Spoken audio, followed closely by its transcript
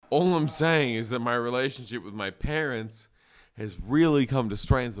All I'm saying is that my relationship with my parents has really come to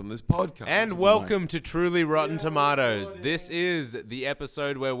strains on this podcast. And welcome to Truly Rotten Tomatoes. This is the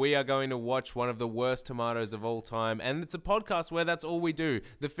episode where we are going to watch one of the worst tomatoes of all time. And it's a podcast where that's all we do.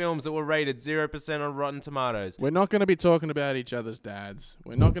 The films that were rated 0% on Rotten Tomatoes. We're not going to be talking about each other's dads.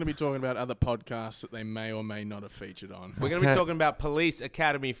 We're not going to be talking about other podcasts that they may or may not have featured on. We're going to be talking about Police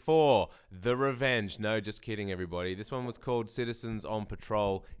Academy 4, The Revenge. No, just kidding, everybody. This one was called Citizens on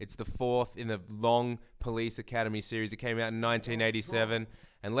Patrol. It's the fourth in the long Police Academy series. It came out in 1987,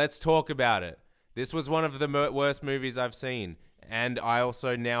 and let's talk about it. This was one of the worst movies I've seen, and I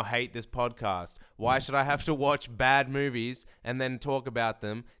also now hate this podcast. Why should I have to watch bad movies and then talk about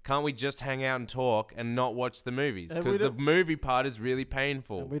them? Can't we just hang out and talk and not watch the movies? Because the movie part is really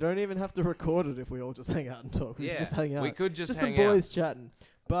painful. And we don't even have to record it if we all just hang out and talk. We just hang out. We could just some hang boys out. chatting.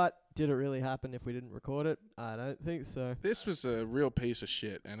 But did it really happen if we didn't record it? I don't think so. This was a real piece of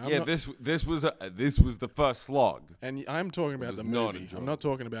shit, and this was the first slog. And I'm talking about was the not movie. enjoyable. I'm not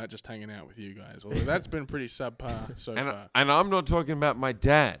talking about just hanging out with you guys. Although that's been pretty subpar so far. And I'm not talking about my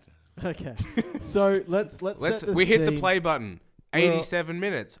dad. Okay. So let's set the We hit the scene. play button. 87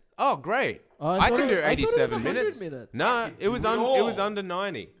 minutes. Oh, great. I thought can do I thought it was 87 100 minutes. minutes. No, it was Do it all. it was under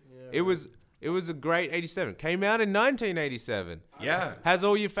 90. It was a great 87. Came out in 1987. Yeah. Has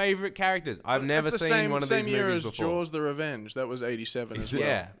all your favorite characters. I've never That's the seen same, one of same these year movies as before. Jaws: The Revenge. That was 87 as Is well.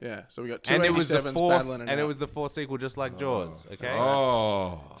 it? Yeah. So we got two And it was the 87s fourth, battling it and it out. was the fourth sequel, just like Jaws. Okay.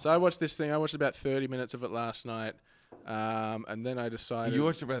 Oh. So I watched this thing. I watched about 30 minutes of it last night, and then I decided. You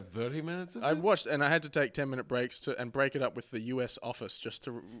watched about 30 minutes of it? I watched, and I had to take 10-minute breaks and break it up with the U.S. Office just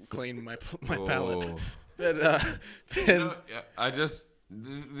to clean my palate. Oh. But You then know,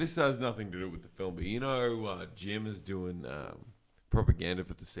 this has nothing to do with the film, but you know, Jim is doing propaganda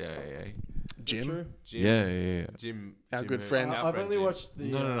for the CIA. Is it Jim? true? Yeah. Jim. Our Jim good who- friend. I've only Jim. watched the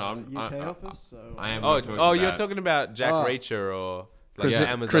No, UK I- office, so I am. Oh, not talking you're about- talking about Jack Oh. Reacher or like Yeah.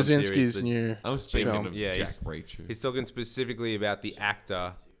 Amazon Krasinski's series. new. I'm speaking film. of Yeah, Jack he's- Reacher. He's talking specifically about the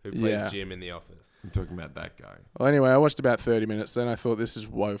actor who plays Yeah. Jim in The Office. I'm talking about that guy. Well, anyway, I watched about 30 minutes. Then I thought this is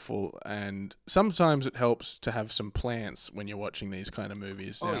woeful, and sometimes it helps to have some plants when you're watching these kind of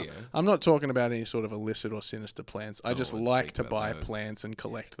movies. Oh, Now, yeah. I'm not talking about any sort of illicit or sinister plants. I No, just let's like speak to about buy those. plants and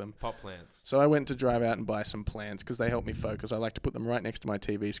collect them. Pot plants. So I went to drive out and buy some plants because they help me focus. I like to put them right next to my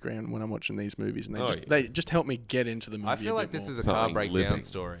TV screen when I'm watching these movies, and they just help me get into the movie. I feel like bit this more. is a car Something breakdown living.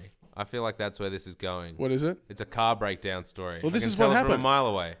 story. I feel like that's where this is going. What is it? It's a car breakdown story. Well, this I can is tell what it from happened. a mile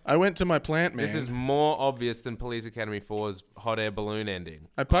away. I went to my plant man. This is more obvious than Police Academy 4's hot air balloon ending.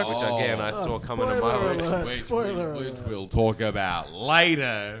 I parked. Which again, I Oh, saw coming a spoiler mile away. alert. Spoiler which alert. we'll talk about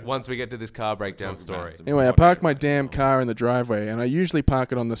later. Once we get to this car breakdown Talk about story. some Anyway, I hot park air my balloons. damn car in the driveway, and I usually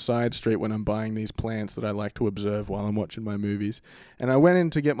park it on the side street when I'm buying these plants that I like to observe while I'm watching my movies. And I went in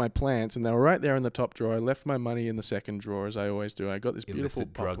to get my plants, and they were right there in the top drawer. I left my money in the second drawer, as I always do. I got this beautiful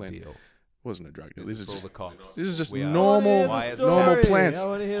Illicit pot drug plant. deal. Wasn't a drug deal. This This is is for all just the cops. this is just We are- normal Why is normal story. plants. I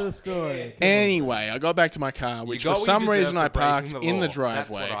want to hear the story. Come Anyway, I got back to my car, which got for what you some deserve reason for I breaking parked the in the law.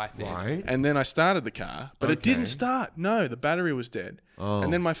 driveway. That's what I think. Right? And then I started the car, but it didn't Okay. start. No, the battery was dead. Oh.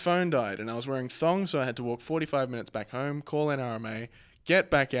 And then my phone died, and I was wearing thongs, so I had to walk 45 minutes back home, call NRMA,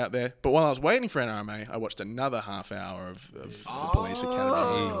 get back out there. But while I was waiting for NRMA, I watched another half hour of the Police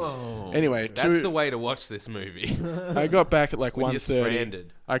Academy. Oh. Anyway, That's the way to watch this movie. I got back at like When you're 1:30.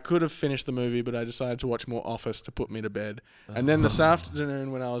 stranded. I could have finished the movie, but I decided to watch more Office to put me to bed. And then this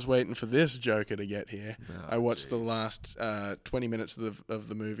afternoon, when I was waiting for this Joker to get here, I watched the last 20 minutes of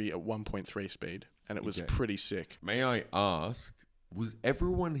the movie at 1.3 speed, and it was Okay. pretty sick. May I ask, was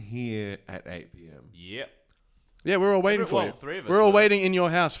everyone here at 8 p.m.? Yep. Yeah, we're all waiting for Well, you. three of us We're all were. waiting in your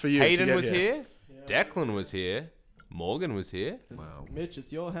house for you. to Hayden get was here. Declan was here. Morgan was here. Wow. Mitch,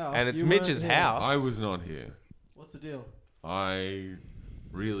 it's your house. And it's You weren't Mitch's here. house. I was not here. What's the deal? I'm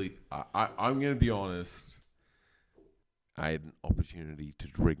going to be honest. I had an opportunity to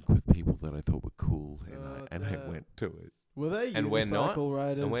drink with people that I thought were cool, and I went to it. Were they And we're not. unicycle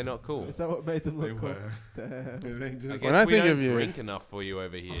riders? And we're not cool. Is that what made them They look cool? were. Damn. They I just- guess When I we think don't of you- drink enough for you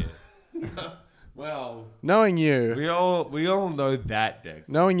over here. well, Knowing you, we all know that, Dick.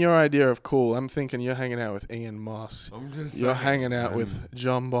 knowing your idea of cool, I'm thinking you're hanging out with Ian Moss. I'm just You're saying, hanging out man. with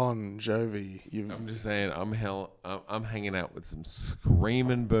John Bon Jovi. I'm just saying, I'm hanging out with some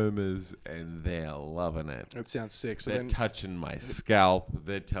screaming boomers, and they're loving it. That sounds sick. So They're then, touching my scalp.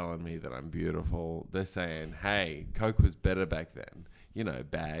 They're telling me that I'm beautiful. They're saying, "Hey, Coke was better back then." You know,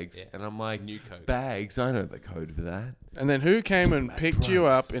 bags. Yeah. And I'm like, New Coke. bags? I know the code for that. and then who came and about picked you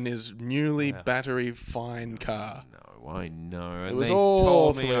drugs. up in his newly battery fine car? No, I know. And was they all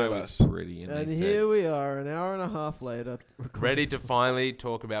told me three I of was us. pretty. And And they here we are, an hour and a half later. Ready to finally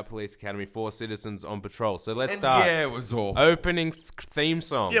talk about Police Academy 4 Citizens on Patrol. So let's and start. Yeah, it was awful. Opening theme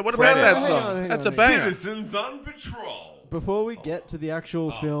song. Yeah, what about that Hang song? on, hang That's on, a hang banger. Citizens on Patrol. Before we get to the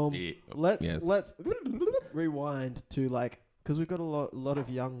actual film, yeah. let's Yes. rewind to because we've got a lot of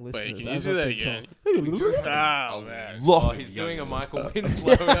young listeners. can you as do I've that been again? told. Oh, man. Oh, he's doing a Michael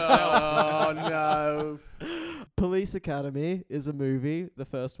Winslow himself. Oh, no. Police Academy is a movie, the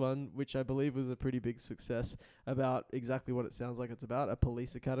first one, which I believe was a pretty big success, about exactly what it sounds like it's about, a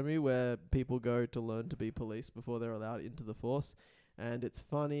police academy where people go to learn to be police before they're allowed into the force. And it's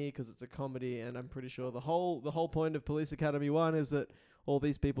funny because it's a comedy, and I'm pretty sure the whole point of Police Academy 1 is that all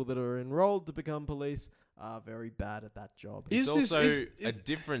these people that are enrolled to become police are very bad at that job. It's Is this- also is- a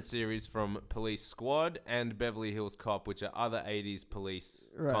different series from Police Squad and Beverly Hills Cop, which are other 80s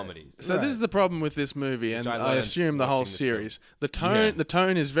police Right. comedies. So this is the problem with this movie, and Which I I learned assume the whole watching this film. series. The Yeah.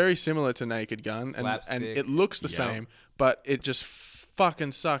 tone is very similar to Naked Gun, and Slapstick. it looks the Yeah. same, but it just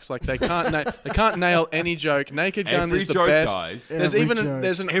fucking sucks. Like they can't they can't nail any joke. Naked Gun Every is the joke best. dies. There's Every even joke.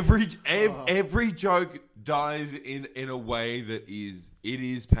 there's an Every joke dies in a way that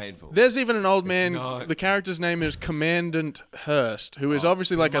is painful. There's even an old man. not- The character's name is Commandant Hurst, who is Oh,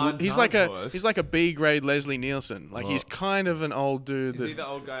 obviously like he's like Hurst. a B grade Leslie Nielsen. Like he's kind of an old dude. Is That, he the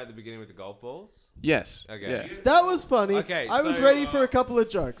old guy at the beginning with the golf balls? yes. Okay. Yeah. That was funny. Okay, I was so, ready for a couple of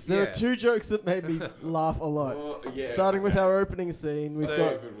jokes. There yeah. are two jokes that made me laugh a lot. Starting with our opening scene, we've So-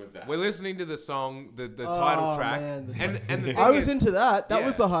 got. We're listening to the song, the Oh, title track, man, the and the thing I was is, into that. That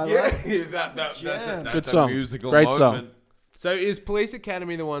was Yeah. the highlight. that's jam. Good song. A musical Great moment. song. So is Police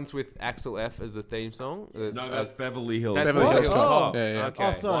Academy the ones with Axel F as the theme song? No, that's Beverly Hills. That's Beverly Beverly Hills Hills Cop. Cop. Yeah, yeah. Okay.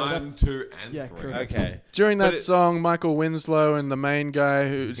 Oh, sorry. 1, that's 2, and yeah, 3. correct. Okay. During But that it- song, Michael Winslow and the main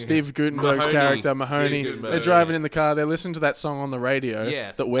guy, Steve Guttenberg's Mahoney. character, Mahoney, Steve Guttenberg. they're driving in the car. They're listening to that song on the radio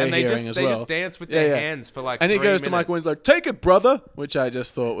Yes. that we're and they hearing just, as they well. just dance with Yeah, their yeah. hands for like And he 3 goes to minutes. Michael Winslow, "Take it, brother," which I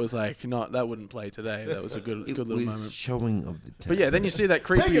just thought was like, not that wouldn't play today. That was a good little moment. showing of the But yeah, then you see that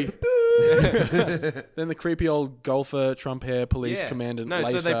Take creepy. it. Then the creepy old golfer, Trump hair, police Yeah. commandant No, so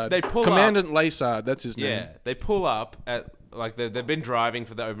Laysard. they pull Commandant Laysard, that's his name. Yeah, they pull up at like they've been driving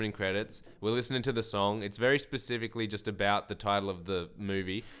for the opening credits. We're listening to the song. It's very specifically just about the title of the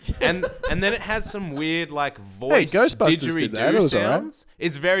movie, and then it has some weird like voice Ghostbusters did that. It didgeridoo was alright. sounds.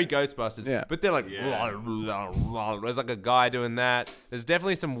 It's very Ghostbusters. Yeah. But they're like there's like a guy doing that. There's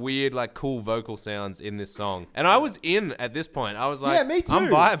definitely some weird like cool vocal sounds in this song, and I was in at this point. I was like, Yeah, me too. I'm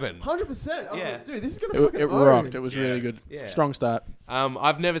vibing. 100%. I was Yeah. like, dude, this is gonna fucking It own. rocked. It was really good. Yeah. Strong start.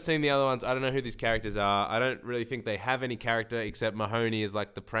 I've never seen the other ones. I don't know who these characters are. I don't really think they have any character except Mahoney is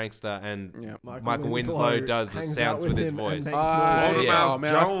like the prankster, and Yeah. Michael Winslow does the hangs sounds out with his him and voice. makes Oh, noises. Yeah.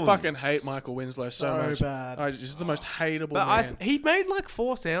 man, Jones. I fucking hate Michael Winslow so So much. bad. He's the most hateable But man. he made like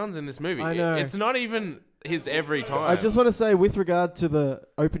 4 sounds in this movie. I know. It's not even his every time. I just want to say, with regard to the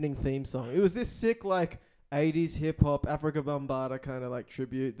opening theme song, it was this sick, like, 80s hip hop, Africa Bambaataa kind of like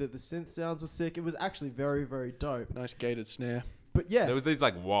tribute. The synth sounds were sick. It was actually very, very dope. Nice gated snare. But yeah, There was these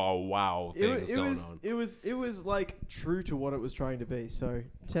like wow things it going was on. it was like true to what it was trying to be. So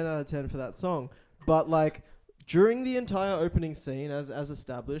 10 out of 10 for that song. But like during the entire opening scene, as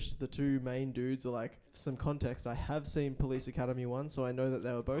established, the two main dudes are like, some context, I have seen Police Academy 1, so I know that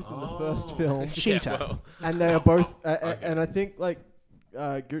they were both in the first film. Yeah, well, And they are both, and I think like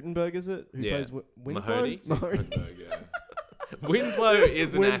Gutenberg is it who Yeah. plays Winslow? Mahoney? Winslow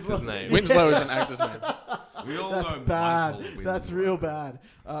is an Winslow. actor's name. Winslow is an actor's name. We all That's know bad. Michael That's Winslow. real bad.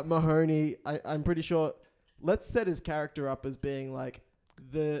 Mahoney, I'm pretty sure. Let's set his character up as being like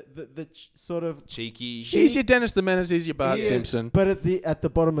the sort of. Cheeky. He's your Dennis the Menace. He's your Bart He is, Simpson. but at the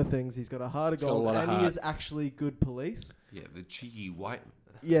bottom of things, he's got a heart of He's got a gold, lot of and heart. he is actually good police. Yeah, the cheeky white.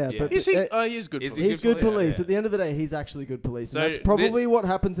 Yeah, Yeah. but Is he? uh, Oh, he is good. Is for he me. he's good good police? police. Yeah. At the end of the day, he's actually good police. So And that's probably what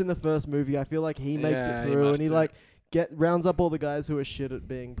happens in the first movie. I feel like he makes Yeah, it he through, must and he do. like rounds up all the guys who are shit at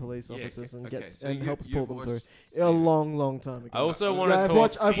being police Yeah, officers and okay, gets so and you- helps you've pull them through. watched A Steven. long time ago. I also Yeah, want to I've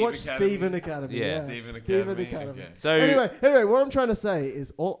talk. watched Steve Steven Academy. Academy. Yeah. Yeah, Steven Steven Academy. Academy. Okay. So Anyway, what I'm trying to say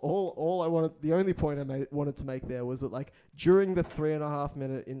is all I wanted. The only point I wanted to make there was that like during the 3.5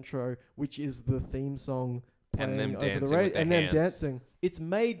 minute intro, which is the theme song playing And them over the dancing radio, with their and them hands. dancing, it's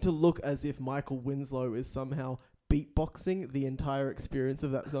made to look as if Michael Winslow is somehow beatboxing the entire experience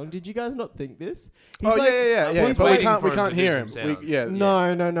of that song. Did you guys not think this? He's Oh like- yeah. he's But we waiting can't for him to can't do hear him. some sounds.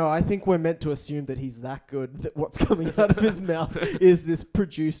 No. I think we're meant to assume that he's that good that what's coming out of his mouth is this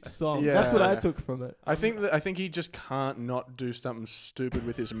produced song. Yeah. That's what I took from it. I think he just can't not do something stupid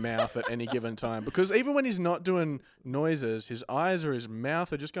with his mouth at any given time, because even when he's not doing noises, his eyes or his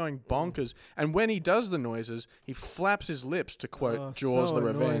mouth are just going bonkers. And when he does the noises, he flaps his lips, to quote Jaws: so The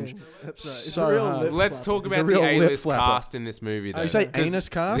Revenge. annoying. That's right. It's So a real hard. lip Let's flapper. talk He's a about the real lip A-list flapper. cast in this movie. Though. You say 'Cause anus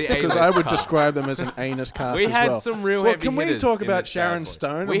cast? the Because A-list I would cast. describe them as an anus cast We as had well. some real Well, heavy can we hitters talk in about this bad Sharon boy.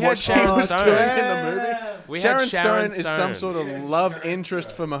 Stone? We and had what she Sharon was Stone. doing in the movie? We had Sharon Sharon Stone is some sort of love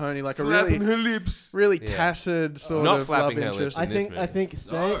interest for Mahoney, like a Flapping really, her lips. really Yeah. tacit sort Not of flapping love her lips. interest. I in this think movie.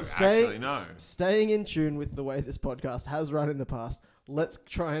 actually, no. staying in tune with the way this podcast has run in the past. Let's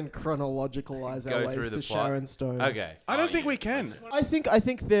try and chronologicalize Go our through ways the to plot. Sharon Stone. Okay. I don't think we can. I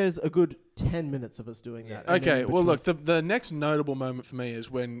think there's a good 10 minutes of us doing that. and then Okay, in well, between- look, the next notable moment for me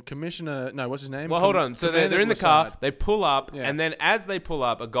is when what's his name? Well, hold on. So they're in the car. Lassard. They pull up, Yeah. and then as they pull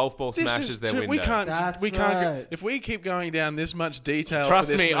up, a golf ball This smashes is their too- window. We can't. That's we can't. right. If we keep going down this much detail,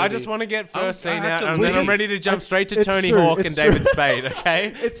 Trust for this me, I movie- just want to get I first scene have out, to and then leave. I'm ready to jump straight to It's Tony true, Hawk it's and true. David Spade.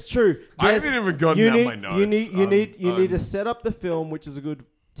 Okay. It's true. I There's- haven't even gotten you out need, my notes. You need to I'm- set up the film, which is a good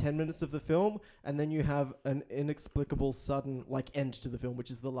 10 minutes of the film, and then you have an inexplicable sudden end to the film,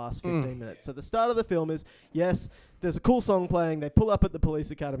 which is the last 15 minutes. So the start of the film is, yes, there's a cool song playing, they pull up at the police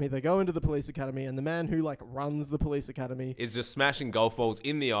academy, they go into the police academy, and the man who runs the police academy Is just smashing golf balls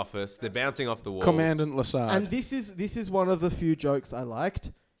in the office. They're bouncing off the walls. Commandant Lassard. and this is one of the few jokes I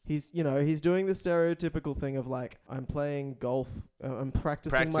liked. He's doing the stereotypical thing of I'm playing golf, I'm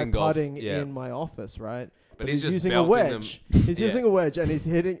practicing my Practicing golf, putting yeah. in my office, right? But he's just using a belting them. wedge. He's Yeah. using a wedge and he's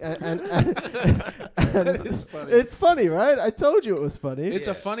hitting and It's funny. it's funny, right? I told you it was funny. It's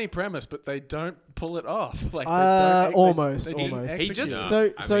Yeah. a funny premise, but they don't pull it off. Almost. they didn't He execute just-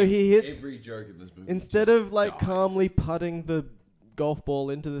 it. So he hits every joke in this movie. instead of dies. calmly putting the golf ball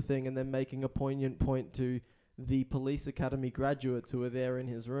into the thing and then making a poignant point to the police academy graduates who are there in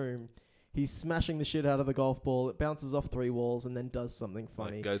his room. He's smashing the shit out of the golf ball. It bounces off 3 walls and then does something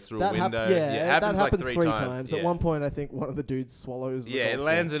funny. Goes through That a window. yeah, it that happens happens like 3 3 times. Yeah. At one point, I think one of the dudes swallows the Yeah, it golf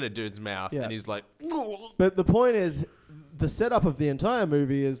lands ball. in a dude's mouth, Yeah. and he's like, But the point is, the setup of the entire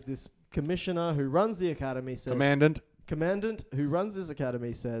movie is this commissioner who runs the academy says... Commandant who runs this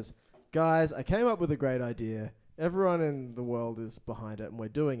academy says, guys, I came up with a great idea. Everyone in the world is behind it, and we're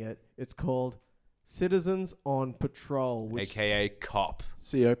doing it. It's called Citizens on Patrol. Which, AKA cop.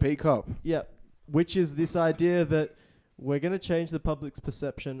 COP cop. Yep. Which is this idea that we're going to change the public's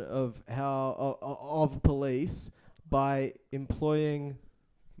perception of of police by employing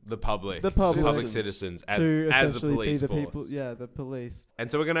The public. The public. Public citizens as to the essentially police be the force. people. Yeah, the police. And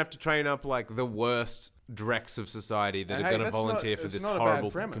so we're going to have to train up the worst dregs of society that And are hey, going to that's not- volunteer for it's this not a bad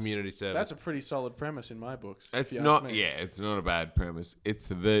horrible premise. community service. That's a pretty solid premise in my books. if It's you ask not. me. Yeah, it's not a bad premise. It's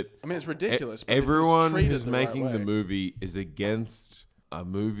that I mean, it's ridiculous. but if it's everyone treated who's the right making the way- movie is against a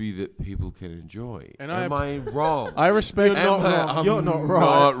movie that people can enjoy. And Am I wrong? I respect. You're not Am I- wrong. I'm You're not wrong.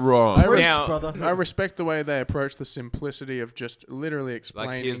 Not wrong. I Preach, Now- brother. I respect the way they approach the simplicity of just literally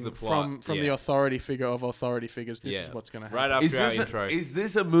explaining here's the plot, from yeah. the authority figure of authority figures. This Yeah. is what's going to happen. right after Is our this, intro. is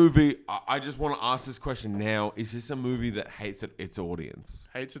this a movie? I just want to ask this question now. Is this a movie that hates its audience?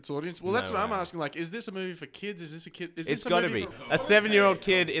 Hates its audience. Well, No that's what I'm way. asking. Is this a movie for kids? Is this a kid? Is It's this a got to movie be. for- A 7-year-old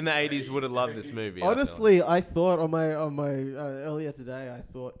kid in the 80s would have loved this movie. I feel. Honestly, I thought on my earlier today, I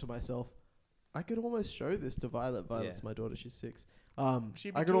thought to myself, I could almost show this to Violet. Violet's Yeah. my daughter; she's 6.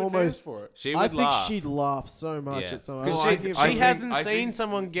 She'd be I could too almost. advanced for it. She I would think laugh. she'd laugh so much Yeah. at someone. Because Well, I she, think- she I think- hasn't I seen think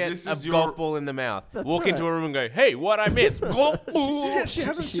someone get this a is your- golf ball in the mouth. That's Walk into right. a room and go, "Hey, what I missed?" Yeah, she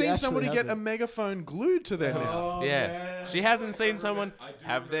hasn't She seen actually somebody get a hasn't. megaphone glued to their mouth. Yes. She hasn't seen someone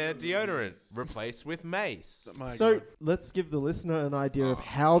have their deodorant replaced with mace. My So God. let's give the listener an idea of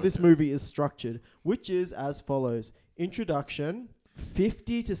how this movie is structured, which is as follows: introduction,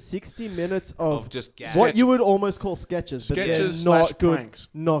 50 to 60 minutes of Just gags. what you would almost call sketches, but Sketches they're not slash good, pranks.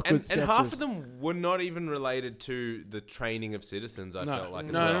 not good And sketches. half of them were not even related to the training of citizens, I No, felt like. no,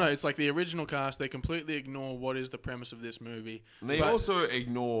 as well. no. It's like the original cast. They completely ignore what is the premise of this movie. They But- also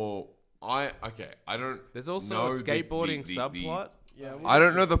ignore. I don't. There's also know a the- skateboarding the- subplot. Yeah, I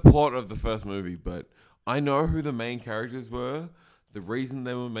don't know the plot of the first movie, but I know who the main characters were. The reason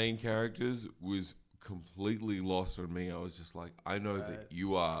they were main characters was completely lost on me. I was just like, I know that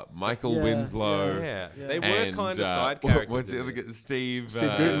you are Michael Yeah, Winslow. Yeah. Yeah. They were And, kind of side characters. what's the in other guy? this. Steve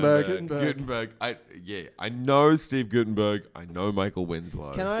Guttenberg. Guttenberg. I know Steve Guttenberg. I know Michael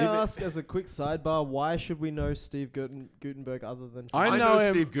Winslow. Can I ask, as a quick sidebar, why should we know Steve Guttenberg other than? I I know know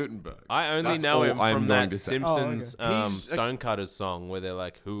him- Steve Guttenberg. I only That's know all him I'm from going that to say. Simpsons He's a- Stonecutters song where they're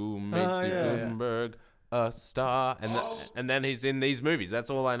like, "Who made Steve yeah. Guttenberg a star?" And and then he's in these movies. That's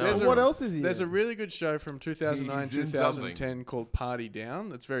all I know. There's What else is he? There's in? a really good show from 2009, He's in 2010 called Party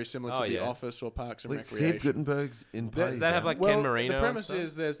Down. It's very similar to Oh, The yeah. Office or Parks and Wait, Recreation. Steve Guttenberg's in Party Does that have Down? like well, Ken Marino? the and premise stuff?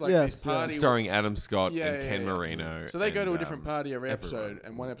 is there's like Yes, this party. starring Adam Scott Yeah, and yeah, Ken yeah. Marino. So they go to a and, different party every episode, everyone.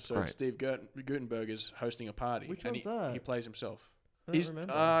 and one episode Great. Steve Guttenberg is hosting a party. Which and one's that? He plays himself. I don't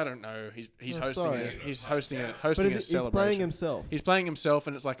remember. I don't know. He's Oh, hosting sorry. it. He's hosting a but hosting a he's celebration. playing himself. He's playing himself,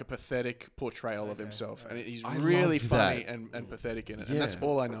 and it's like a pathetic portrayal of Okay, himself, right. and he's I really loved funny that. and pathetic in it, and that's Yeah.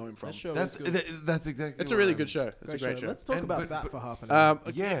 all I know him from. That show That's was good. that's exactly. It's a what really I'm- good show. It's a great show. Let's talk And- about but- that but- for half an hour.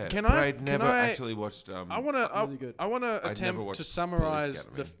 Yeah, Can but I? I'd never can I, actually watched. I want to. Really good. I want to I'd never attempt watched to Police summarize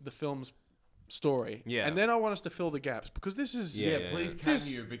Academy. the film's story. Yeah. And then I want us to fill the gaps because this is. Yeah, please This-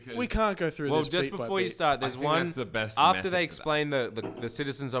 can you because We can't go through Well, this. just beat by before you beat. start, I there's think one that's the best after method they for that. explain the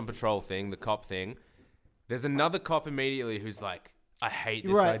citizens on patrol thing, the cop thing. There's another cop immediately who's like, "I hate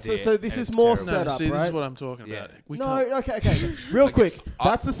this Right, idea." so this and is it's more terrible. set up, see, this is right? what I'm talking Yeah. about. We No, can't- okay. Real quick.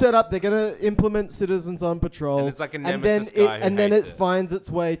 That's the setup. They're gonna implement citizens on patrol, And it's like a and then nemesis guy who and then hates it it. finds its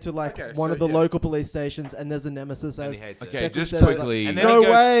way to like Okay, one so of the yeah. local police stations, and there's a nemesis. And As he hates it. Okay, Declan just says, like, quickly. And then no he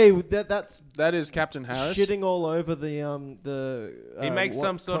goes- way. That's That is Captain Harris. shitting all over the He makes what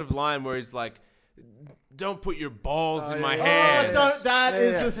some sort of cops- line where he's like, "Don't put your balls in my yeah. hands." Oh, don't! That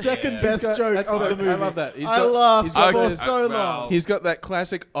is the second best He's got- joke that's of the the- movie. I love that. He's I got- laughed he's got for this- so well, long. He's got that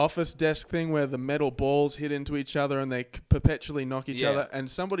classic office desk thing where the metal balls hit into each other and they perpetually knock each Yeah. other.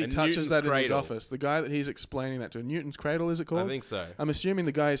 And somebody And touches Newton's that in his cradle. office. The guy that he's explaining that to. Newton's Cradle, is it called? I think so. I'm assuming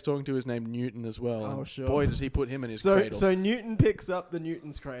the guy he's talking to is named Newton as well. Oh, and sure. Boy, does he put him in his So cradle. so Newton picks up the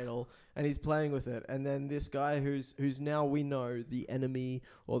Newton's cradle and he's playing with it, and then this guy who's now we know the enemy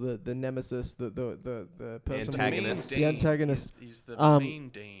or the nemesis, the person antagonist. the antagonist. He's the Um, mean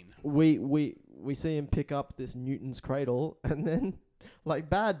dean. We see him pick up this Newton's cradle, and then like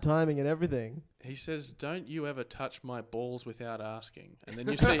bad timing and everything. He says, "Don't you ever touch my balls without asking." And then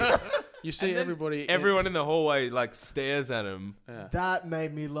you see And then everybody. Everyone in the hallway like stares at him. Yeah. That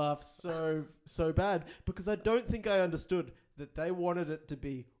made me laugh so bad because I don't think I understood that they wanted it to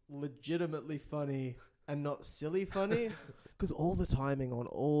be legitimately funny and not silly funny. Because all the timing on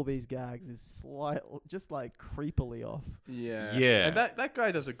all these gags is just like creepily off. Yeah. Yeah. And that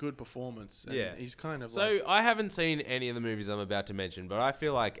guy does a good performance. And Yeah. He's kind of So like. I haven't seen any of the movies I'm about to mention, but I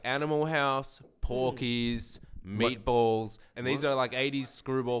feel like Animal House, Porky's, Meatballs, and these are like 80s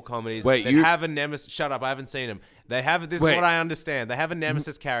screwball comedies Wait, that you- have a nemesis. Shut up, I haven't seen them. They have this is Wait. what I understand. They have a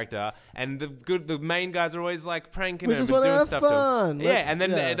nemesis character, and the main guys are always like pranking We him just and wanna doing have stuff fun. to him. Yeah, Let's- and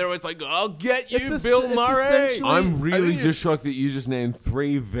then yeah. they're always like, "I'll get you, It's Bill it's Murray." essentially- I'm really think just shocked that you just named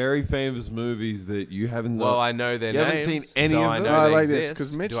 3 very famous movies that you haven't. Well, I know their You haven't names. seen any so of I them? know No, I they like this exist.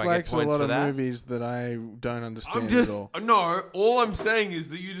 because Mitch Do I get likes a points lot for of that? movies that I don't understand I'm just at all. no. All I'm saying is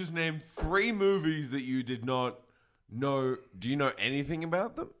that you just named 3 movies that you did not know. Do you know anything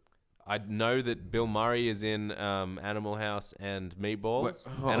about them? I know that Bill Murray is in Animal House and Meatballs,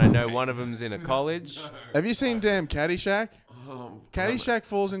 What? and I know one of them's in a college. Have you seen damn Caddyshack? Um, Caddyshack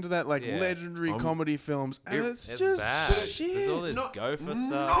falls into that like Yeah. legendary comedy films, and it's It's just bad. shit. There's all this No, gopher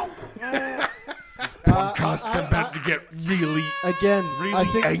stuff. Podcast's about to get really, Again, I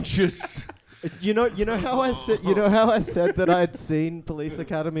think anxious. you know how I said that I'd seen Police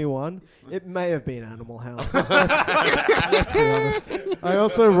Academy 1. It may have been Animal House. Let's be honest. I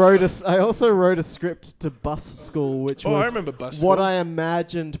also wrote a script to Bus School, which Oh, I was remember Bus what School. I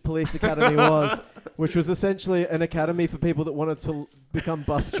imagined Police Academy was, which was essentially an academy for people that wanted to become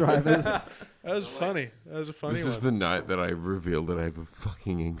bus drivers. That was funny. That was a funny This one. is the night that I revealed that I have a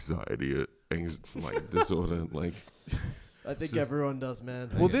fucking anxiety disorder. Like, I think everyone does, man.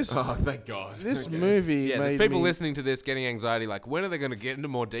 well, this oh, thank God. this Okay. movie Yeah, there's made people me, listening to this getting anxiety. Like, when are they going to get into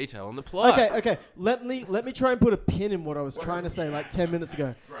more detail on the plot? Okay. Let me try and put a pin in what I was trying to say like 10 minutes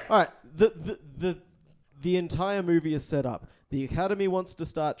ago. All right. The entire movie is set up. The academy wants to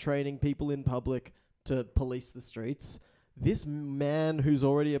start training people in public to police the streets. This man who's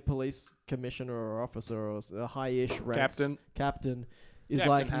already a police commissioner or officer or a high-ish rank captain is Captain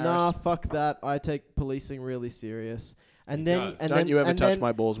like, Harris. nah, fuck that. I take policing really serious. And then and Don't then you ever and touch then,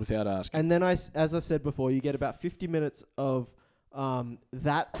 my balls without asking? And then as I said before, you get about 50 minutes of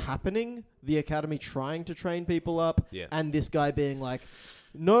that happening, the academy trying to train people up, Yeah. and this guy being like,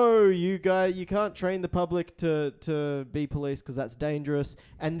 no, you can't train the public to be police because that's dangerous.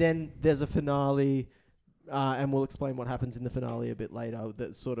 And then there's a finale, and we'll explain what happens in the finale a bit later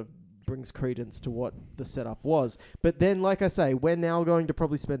that sort of brings credence to what the setup was. But then, like I say, we're now going to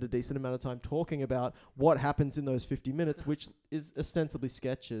probably spend a decent amount of time talking about what happens in those 50 minutes, which is ostensibly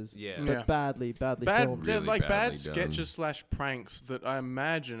sketches, Yeah. but Yeah. badly filmed. They're Really like bad badly done. sketches / pranks that I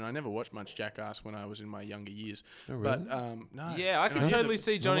imagine. I never watched much Jackass when I was in my younger years. Oh, But no. Yeah, I And can hear totally the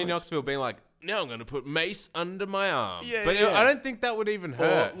see Johnny noise. Knoxville being like, now I'm going to put mace under my arms. Yeah, but yeah. I don't think that would even Or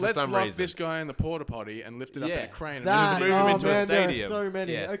hurt for let's some lock reason. this guy in the porta potty and lift it up in Yeah. a crane. And That, move him into a man, there are stadium. so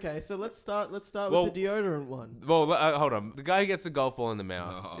many. Yes. Okay, so let's start Well- with the deodorant one. Well, hold on. The guy who gets the golf ball in the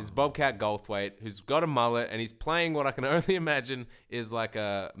mouth Oh. is Bobcat Goldthwait, who's got a mullet, and he's playing what I can only imagine is like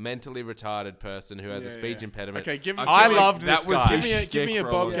a mentally retarded person who has a speech impediment. Okay, I loved that this was guy. Give me a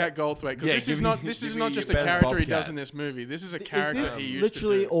Bobcat Goldthwait, because Yeah, this give is me- not this give is me not just a your best character he does Bobcat. in this movie. This is a Is character this he used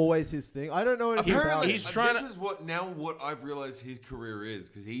literally to do. always his thing? I don't know anything about Apparently, it. He's trying this to- is what I've realized his career is,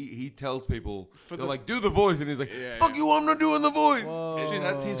 because he tells people For they're the- like, do the voice, and he's like, Yeah, fuck yeah. you, I'm not doing the voice. Whoa. And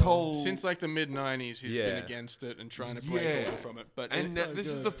that's his whole. Since like the mid-90s, he's Yeah. been against it and trying to break Yeah. away from it. But and it's- this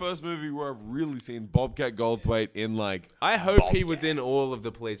is good. the first movie where I've really seen Bobcat Goldthwait in like. I hope he was in all of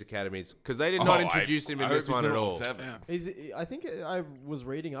the police academies because they did not introduce him in this one at all. yeah. I think I was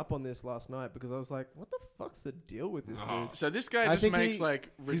reading up on this last night because I was like, what the fuck's the deal with this dude? So this guy I just think makes he-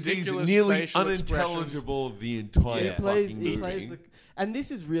 like He's ridiculous nearly facial expressions. unintelligible the entire Yeah. fucking He movie. plays the, and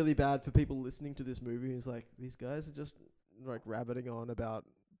this is really bad for people listening to this movie. Who's like, these guys are just like rabbiting on about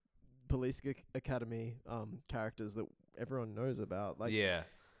police academy characters that everyone knows about. Like, Yeah.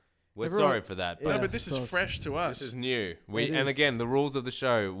 We're Everyone- sorry for that. Yeah. No, But but this so is fresh to us. this is new. It And is. again, the rules of the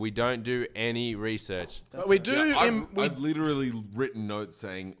show, we don't do any research. But we do. Yeah, we I've literally written notes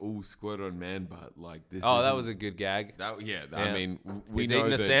saying, "Oh, squirt on man butt." Like this. Oh, that isn't- was a good gag. That, yeah, Yeah. I mean, we He's know eating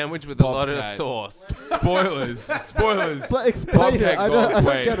a that sandwich with a lot of Bobcat- sauce. Spoilers. Spoilers. But explain it. Bobcat I don't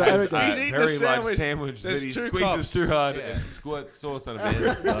Goldthwait get it. I has don't get a He's it. eating a very large sandwich. sandwich that There's he two squeezes cups. too hard Yeah. and squirts sauce on a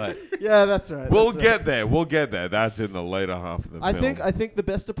man's butt. Yeah, that's right. We'll that's right. get there. We'll get there. That's in the later half of the I film. think the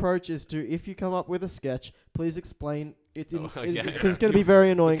best approach is to, if you come up with a sketch, please explain it in, Okay. because it's going to be very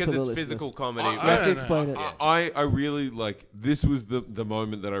annoying Because for the it's listeners. physical comedy. I You have to don't explain know. it. Yeah. I really like this was the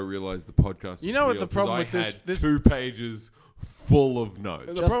moment that I realized the podcast. You was know what real, the problem 'cause with I this- had 2 pages full of notes.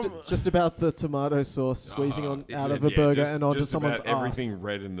 The Just, problem- just about the tomato sauce squeezing out of a Yeah, burger just- and onto just someone's about ass. everything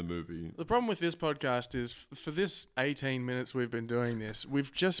red in the movie. The problem with this podcast is, for this 18 minutes we've been doing this,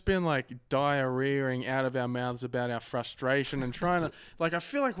 we've just been like diarrheaing out of our mouths about our frustration and trying to, like, I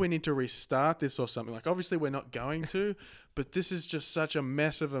feel like we need to restart this or something. Like, obviously we're not going to, but this is just such a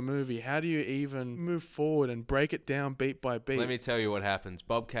mess of a movie. How do you even move forward and break it down beat by beat? Let me tell you what happens.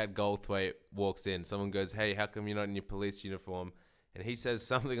 Bobcat Goldthwait walks in. Someone goes, "Hey, how come you're not in your police uniform?" And he says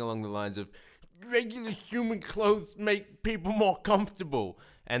something along the lines of, "Regular human clothes make people more comfortable."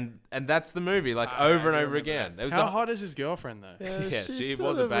 And that's the movie, like over and over again. It was How a- hot is his girlfriend, though? Yeah, she's she sort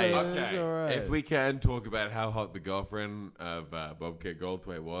was a of babe. she's alright. If we can talk about how hot the girlfriend of Bobcat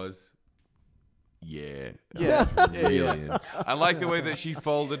Goldthwait was. Yeah. Yeah. Really. I like the way that she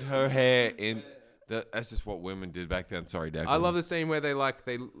folded her hair in. That's just what women did back then. Sorry, Declan. I love the scene where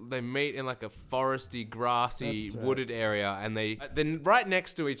they meet in like a foresty, grassy, That's right. wooded area, and they're right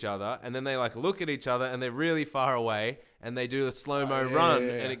next to each other, and then they like look at each other, and they're really far away, and they do a slow-mo yeah, run, yeah,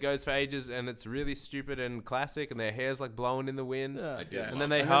 yeah. and it goes for ages, and it's really stupid and classic, and their hair's like blowing in the wind. Yeah. I did. Yeah. And then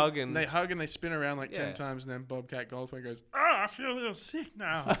they hug and they hug and they spin around like 10 Yeah. times, and then Bobcat Goldthwait goes, "Ah, I feel a little sick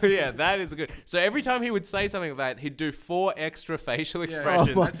now." yeah, that is good. So every time he would say something like that, he'd do 4 extra facial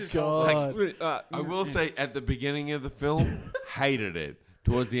expressions. Oh my That's his whole thing. god! I will say at the beginning of the film, hated it.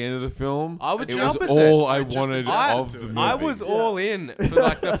 Towards the end of the film, I was it the was opposite. all I just wanted adjusted of to the it. movie. I was all in for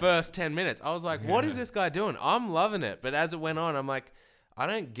like the first 10 minutes. I was like, what is this guy doing? I'm loving it. But as it went on, I'm like, I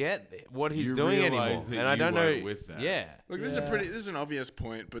don't get what he's You doing realize anymore. that And I you don't know. weren't with that. Yeah. Look, this is an obvious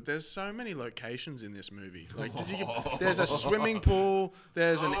point, but there's so many locations in this movie. Like, there's a swimming pool,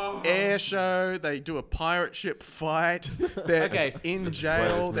 there's an air show, they do a pirate ship fight, they're Okay. in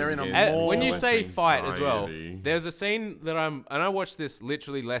jail, they're in a Yeah. mall. When you So say much fight as well, anxiety. there's a scene that and I watched this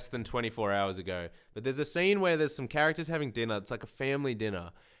literally less than 24 hours ago, but there's a scene where there's some characters having dinner. It's like a family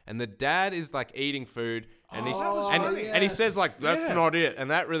dinner. And the dad is like eating food, and and he says like, "That's Yeah. not it,"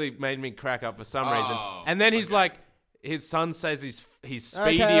 and that really made me crack up for some reason. Oh, And then he's like, his son says he's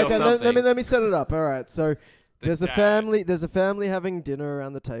speedy Okay, or something. let me set it up. All right, so there's a dad. family. There's a family having dinner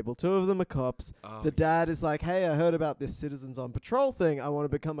around the table. 2 of them are cops. Oh. The dad is like, "Hey, I heard about this Citizens on Patrol thing. I want to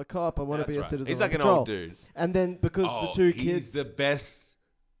become a cop. I want to That's be a right. citizen He's on like an patrol." old dude. And then because the 2 kids, He's the best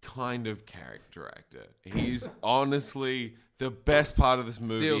kind of character actor. He's honestly The best part of this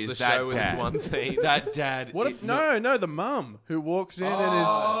movie Steals is the that show with dad. his one scene. That dad. No, the mum who walks in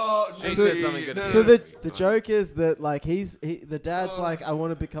She said something good. So the joke is that like the dad's like, I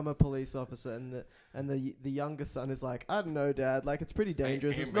want to become a police officer, and the younger son is like, I don't know, Dad, like it's pretty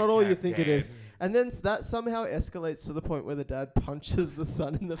dangerous. It's not all you think it is. And then that somehow escalates to the point where the dad punches the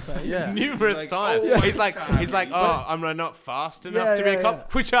son in the face. Yeah. Numerous Like, times. oh, He's like, oh, I'm not fast enough to be a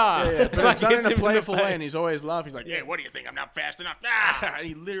cop. Which But like, it's done hits in a him playful the way, and face. he's always laughing. He's like, "Yeah, what do you think? I'm not fast enough." Ah! And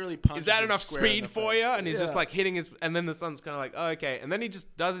he literally punches. Is that him enough square in speed the for face. you? And he's just Yeah. like hitting his, and then the son's kind of like, oh, okay, and then he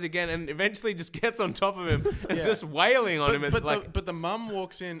just does it again, and eventually just gets on top of him and is just wailing on him. And But the mum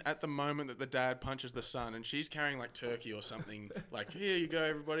walks in at the moment that the dad punches the son, and she's carrying like turkey or something. Like, here you go,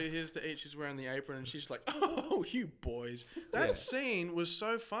 everybody. Here's to eat. She's wearing the apron, and she's like, "Oh, you boys." That scene was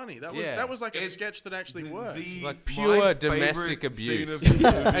so funny. That was like a sketch that actually worked. Like pure domestic abuse.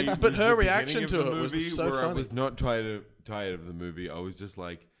 But her reaction to it was so where I funny. was not tired of the movie. I was just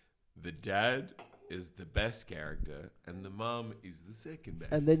like, the dad is the best character, and the mum is the second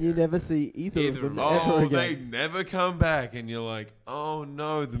best. And then you never see either of Either them of them. ever They again. never come back, and you're like, oh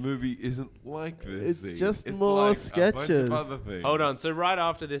no, the movie isn't like this. It's scene. just It's more like sketches. A bunch of other things. Hold on. So right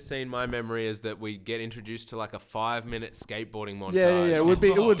after this scene, my memory is that we get introduced to like a 5-minute skateboarding montage. Yeah. It would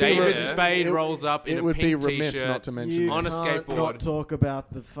be. David Yeah. Spade rolls up in It a would be pink remiss t-shirt. not to mention. You on a can't skateboard. not talk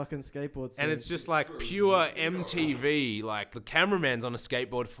about the fucking skateboard scene. And it's just like pure MTV. Like the cameraman's on a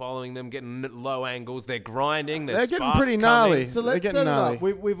skateboard following them, getting low angles. They're grinding. They're getting sparks pretty coming. gnarly. So They're let's getting set it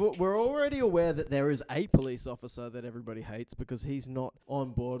gnarly. up. We're already aware that there is a police officer that everybody hates because he's not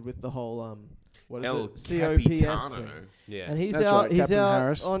on board with the whole what is El it, COPS Capitano. thing. Yeah. And he's That's out. right, He's Captain out.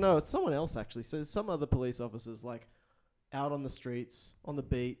 Harris. Oh no, it's someone else actually. So some other police officers like out on the streets on the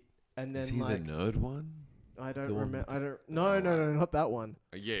beat, and then Is he like the nerd one? I don't the one remember. with I don't. No, not that one.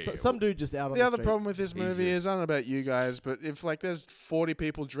 Yeah. Some dude just out on The the other street. problem with this He's movie just- is, I don't know about you guys, but if like there's 40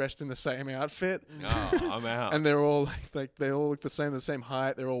 people dressed in the same outfit, Oh, I'm out. and they're all like they all look the same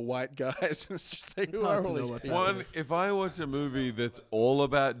height, they're all white guys, and it's just like, It's who hard are to all know these what's people? happening. If I watch a movie that's all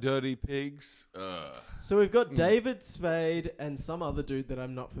about dirty pigs, So we've got David Spade and some other dude that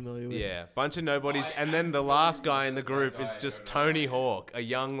I'm not familiar with. Yeah, bunch of nobodies, and then the last guy in the group is just Tony Hawk, a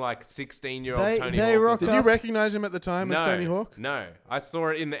young like 16-year-old They- Tony they Hawk. or rock Did something. you recognize him at the time as Tony Hawk? No, I saw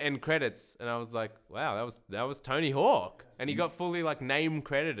it in the end credits, and I was like, "Wow, that was Tony Hawk," and he got fully like name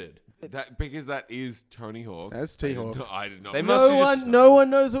credited. because that is Tony Hawk. That's T-Hawk. I did not. They know. must have just- No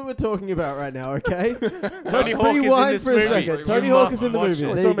one knows what we're talking about right now. Okay, Tony Hawk is in rewind this for a movie. second. We Tony Hawk must is in the watch movie. it.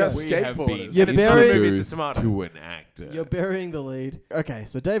 We're There you talking go. about We have been skateboarders. You're And it's not a very- movie, it's a tomato. to an actor. You're burying the lead. Okay,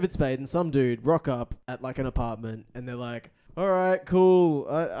 so David Spade and some dude rock up at like an apartment, and they're like, "All right, cool.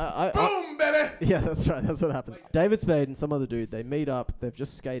 Boom, baby! Yeah, that's right. That's what happens. David Spade and some other dude, they meet up. They've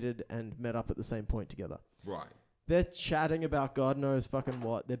just skated and met up at the same point together. Right. They're chatting about God knows fucking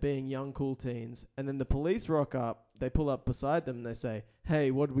what. They're being young, cool teens. And then the police rock up. They pull up beside them and they say,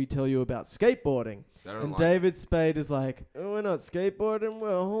 "Hey, what did we tell you about skateboarding?" They don't And like David Spade is like, "Oh, we're not skateboarding. We're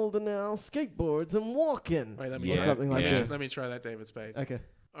holding our skateboards and walking." Wait, let Or me something like yeah. this. Let me try that, David Spade. Okay.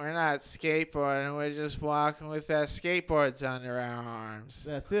 We're not skateboarding. We're just walking with our skateboards under our arms.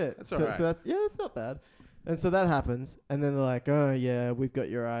 That's it. That's so, alright. so that's, yeah, it's not bad. And so that happens, and then they're like, "Oh yeah, we've got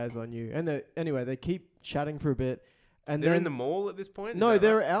your eyes on you." And anyway, they keep chatting for a bit, and They're then in the mall at this point. Is no, that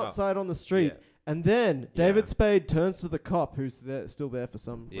they're right? Oh. outside on the street, Yeah. and then Yeah. David Spade turns to the cop who's still there for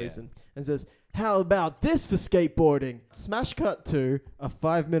some Yeah. reason, and says, "How about this for skateboarding?" Smash cut to a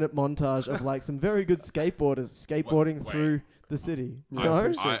 5-minute montage of like some very good skateboarders skateboarding Wait. through the city. I- No,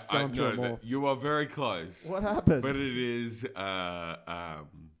 Going through a no, mall. you are very close. what happens? But it is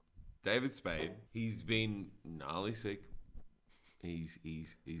David Spade. He's been gnarly sick. He's You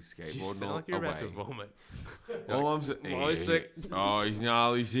skateboarding sound like you're away. about to vomit. All I'm saying, Gnarly sick. Oh, he's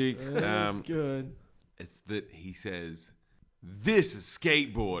gnarly sick. That's good. It's that he says, "This is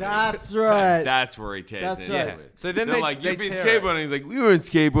skateboarding." That's right. That's where he tears That's into right. it. So then They're they like, "You've been tear it. skateboarding." He's like, "We weren't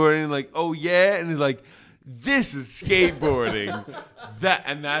skateboarding." And like, "Oh yeah," and he's like, "This is skateboarding."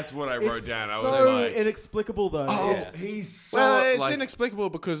 That's what I wrote It's down. I so was like, inexplicable though. "Oh, It's- he's so Well, it's like, inexplicable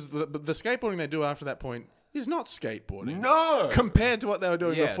because the skateboarding they do after that point is not skateboarding. no." Compared to what they were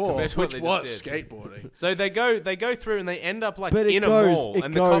doing Yeah, before, compared to what which they was just did. skateboarding. So they go through and they end up like But it in goes- a mall, it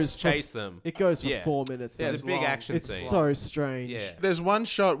and the cops goes for- chase them. It goes for Yeah. 4 minutes. Yeah, though. it's a big long. action It's scene. so strange. Yeah. There's one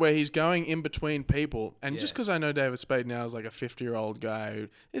shot where he's going in between people, and just Yeah. because I know David Spade now is like a 50-year-old guy,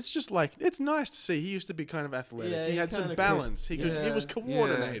 it's just like it's nice to see. He used to be kind of athletic. Yeah, he he had some kinda balance. could- He could. He yeah. was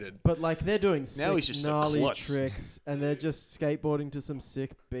coordinated. But like they're doing sick, Now he's just a gnarly klutz. tricks, and they're just skateboarding to some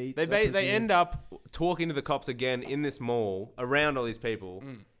sick beats. They end up talking to the cops again in this mall around all these people,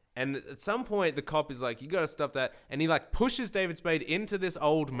 And at some point, the cop is like, "You got to stop that!" And he like pushes David Spade into this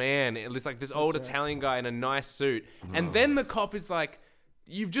old man, it's like this old Italian guy in a nice suit. And then the cop is like,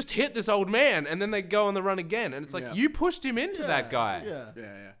 "You've just hit this old man," and then they go on the run again. And it's like, you pushed him into that guy. Yeah.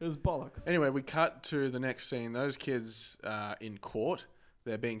 It was bollocks. Anyway, we cut to the next scene. Those kids in court.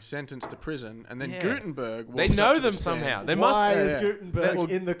 They're being sentenced to prison, and then Gutenberg walks They know up to them the stand. somehow. They Why must. is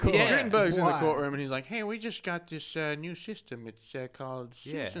Gutenberg in the court? Gutenberg's in the Why? courtroom, and he's like, "Hey, we just got this new system. It's called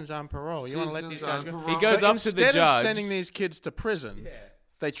Citizens on Parole. You want to let these guys go?" He goes So up to the instead of judge. sending these kids to prison,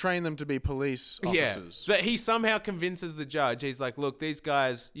 they train them to be police officers. But he somehow convinces the judge. He's like, "Look, these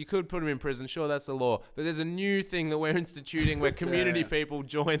guys, you could put them in prison. Sure, that's the law. But there's a new thing that we're instituting where community people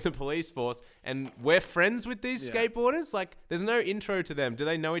join the police force. And we're friends with these skateboarders. Like, there's no intro to them. Do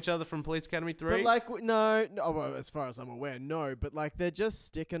they know each other from Police Academy 3? But like, no, well, as far as I'm aware, no. But like, they're just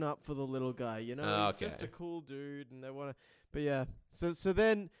sticking up for the little guy. You know, he's just a cool dude, and they want to. But yeah, so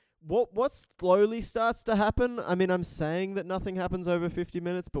then. What slowly starts to happen? I mean, I'm saying that nothing happens over 50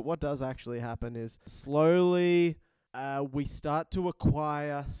 minutes, but what does actually happen is slowly we start to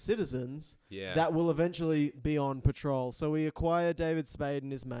acquire citizens that will eventually be on patrol. So we acquire David Spade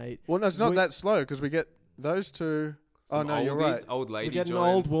and his mate. Well, no, it's not that slow because we get those two. Some you're right. Old lady We get joins. an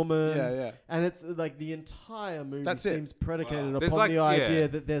old woman. Yeah. And it's like the entire movie seems predicated There's upon like- the idea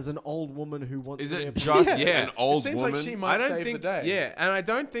that there's an old woman who wants Is to be a it police just Yeah. an old it seems woman? like she might save the day. Yeah, and I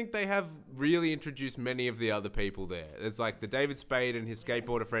don't think they have really introduced many of the other people there. There's like the David Spade and his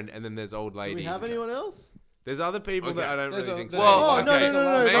skateboarder friend, and then there's old lady. Do we have anyone else? There's other people that I don't really think. Well, so.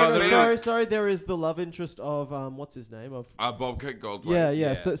 okay. Sorry. There is the love interest of what's his name of. Bobcat Goldthwait.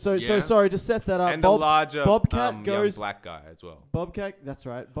 Yeah. So sorry to set that up. And the larger Bobcat goes young black guy as well. Bobcat. That's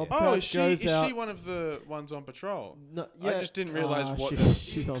right. Bobcat Is goes out. she one of the ones on patrol? No, I just didn't realize what.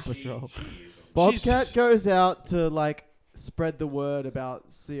 she's on patrol. Bobcat goes out to like spread the word about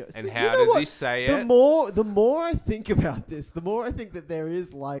And how does he say the it? The more I think about this, the more I think that there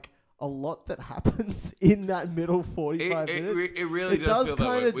is like a lot that happens in that middle 45 minutes. It really It does does feel that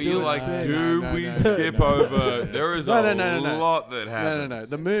way. kinda Where do you're its like, thing. do No, we no, skip no. over? There is No. a lot that happens. No.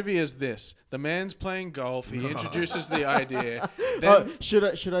 The movie is this: the man's playing golf. He introduces the idea. Oh, Then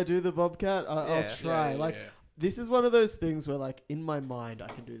should I do the Bobcat? I'll try. yeah. This is one of those things where, like, in my mind, I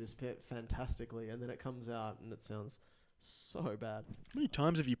can do this bit fantastically, and then it comes out and it sounds so bad. How many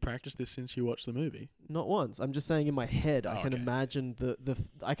times have you practiced this since you watched the movie? Not once. I'm just saying in my head, I can okay. imagine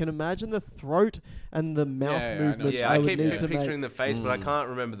I can imagine the throat and the mouth I know. movements Yeah, I I would keep need to picturing make. the face, but I can't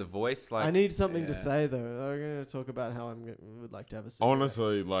remember the voice. Like, I need something to Yeah. say though. I'm going to talk about how would like to have a cigarette.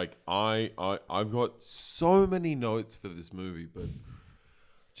 Honestly, like I've got so many notes for this movie, but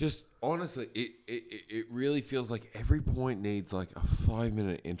just honestly, it really feels like every point needs like a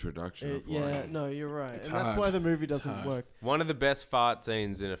 5-minute introduction. Of like, No, you're right, and hard. that's why the movie doesn't work. one of the best fart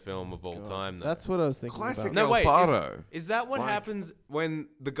scenes in a film of all time. Though. That's what I was thinking Classic about. No, wait. Alfaro. Is that what Like- happens when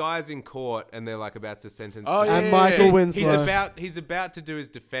the guy's in court and they're like about to sentence? Oh, the yeah, guy? And Michael Winslow. He's about to do his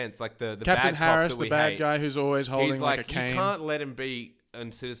defense, like the Captain bad Harris, cop that the we bad hate. guy who's always holding He's like a like, cane. you can't let him be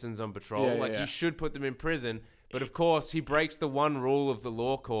on Citizens on Patrol. Yeah, like yeah. you should put them in prison. But of course, he breaks the one rule of the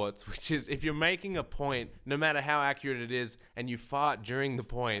law courts, which is if you're making a point, no matter how accurate it is, and you fart during the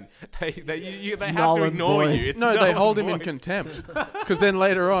point, they have null to and ignore void. you. It's No, null they and hold him in void. contempt. Because then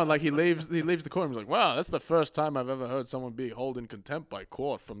later on, like he leaves the court and he's like, "Wow, that's the first time I've ever heard someone be held in contempt by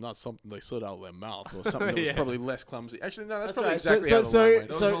court from not something they said out of their mouth or something that was Yeah. probably less clumsy." Actually, no, that's That's probably right. exactly So- how the so- line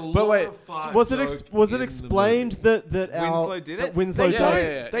went. so- But wait, was it explained that Winslow did it? Winslow They does? don't,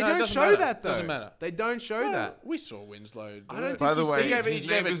 yeah. they No, it don't doesn't show matter. that though. Doesn't matter. They don't show that. We saw Winslow. Do I don't it. think By the you way, see it. his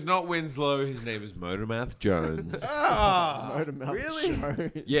name is not Winslow. His name is Motormouth Jones. Motormouth really?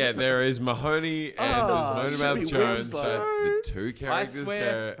 Jones. Yeah, there is Mahoney and there's should be Motormouth Jones. Winslow. That's the two I characters.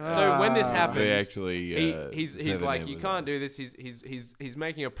 swear. So when this happened, They actually. he's said the like, name you of can't it. do this. He's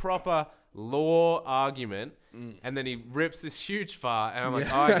making a proper law argument, and then he rips this huge fart, and I'm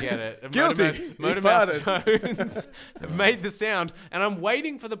like, oh, I get it. And Guilty. Motormouth Jones made the sound, and I'm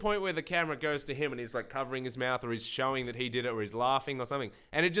waiting for the point where the camera goes to him, and he's like covering his mouth, or he's showing that he did it, or he's laughing or something,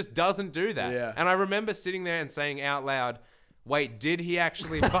 and it just doesn't do that. Yeah. And I remember sitting there and saying out loud, wait, did he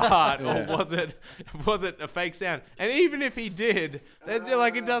actually fart, or was it a fake sound? And even if he did,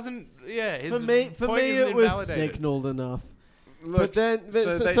 like it doesn't. Yeah, his For me, point isn't it was invalidated. signaled enough. Look, But then,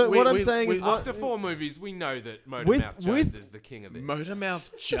 so what I'm we- saying we- is, what After 4 movies, we know that Motormouth With- Jones is the king of this.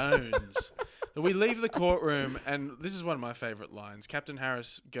 Motormouth Jones. We leave the courtroom, and this is one of my favorite lines. Captain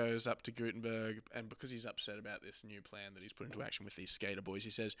Harris goes up to Gutenberg, and because he's upset about this new plan that he's put into action with these skater boys,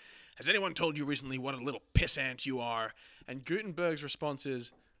 he says, "Has anyone told you recently what a little pissant you are?" And Gutenberg's response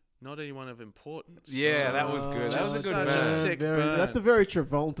is, not anyone of importance. Yeah, that was good. That was a good Such a burn. sick burn. That's a very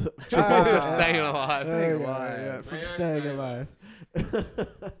Travolta. Staying alive. Staying Yeah, alive. yeah, from Staying Alive.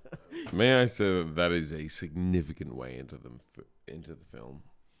 May I say that is a significant way into the film.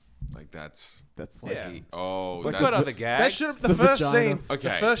 Like that's That's like Yeah. oh, We've that's, got other That gags. should have the The first vagina. scene. Okay.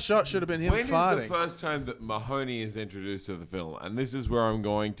 The first shot should have been him when farting. is the first time that Mahoney is introduced to the film? And this is where I'm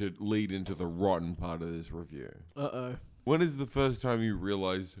going to lead into the rotten part of this review. Uh-oh. When is the first time you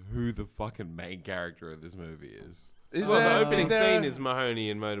realize who the fucking main character of this movie is? Is Well, there- the opening there- scene is Mahoney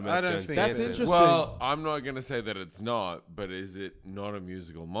and Motor I Mouth don't Jones. think That's it is. interesting. Well, I'm not going to say that it's not, but is it not a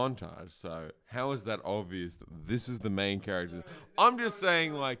musical montage? So how is that obvious that this is the main character? I'm just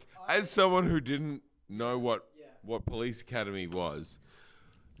saying, like, as someone who didn't know what Police Academy was,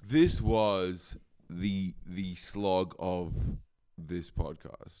 this was the slog of this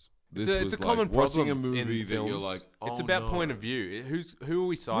podcast. This It's was a like common watching problem a movie in that films. you're like, It's oh, about no. point of view. Who are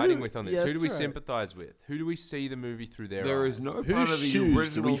we siding with on this? yeah, Who do we that's right. sympathize with? Who do we see the movie through their There eyes? is no Whose part of the shoes do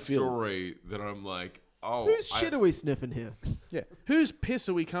original we feel? story that I'm like, oh, Whose shit are we sniffing here? Yeah. Whose piss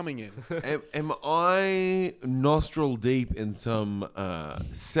are we coming in? am I nostril deep in some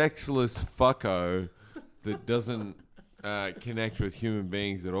sexless fucko that doesn't connect with human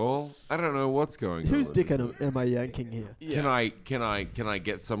beings at all? I don't know what's going on. Whose with dick this am movie. am I yanking here? Can I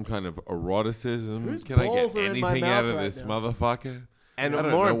get some kind of eroticism? Whose Can I balls get are in my anything out mouth of right this now? motherfucker? And I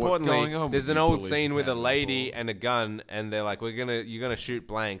don't more know what's going importantly, on there's with an you old Police scene with a Academy lady people. and a gun, and they're like, you're gonna shoot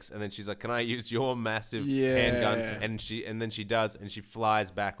blanks," and then she's like, "Can I use your massive Yeah. handgun?" And then she does, and she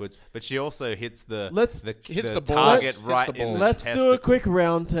flies backwards, but she also hits the Hits the ball. target Hits right the in ball. the Let's do a quick testicles.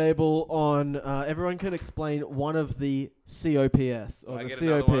 round table on everyone can explain one of the COPS or I the get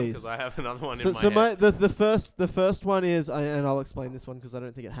another one COPs. because I have another one So, in my so head. the first one is, and I'll explain this one because I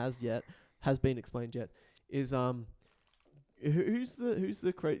don't think it has been explained yet. Is who's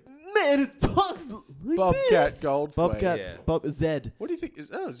the crazy man who talks like Bobcat this? Goldthwait. Bobcat's Yeah. Zed. What do you think is?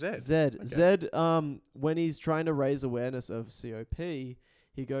 Oh, Zed. Zed. Okay. Zed. When he's trying to raise awareness of COP,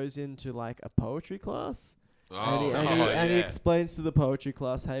 he goes into like a poetry class. And, he, Oh, and he yeah. explains to the poetry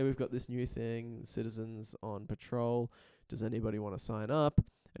class, hey, we've got this new thing, Citizens on Patrol. Does anybody want to sign up?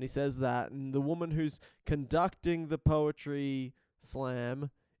 And he says that. And the woman who's conducting the poetry slam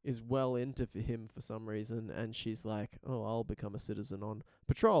is well into him for some reason. And she's like, oh, I'll become a citizen on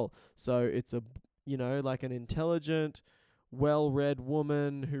patrol. So it's like an intelligent, well-read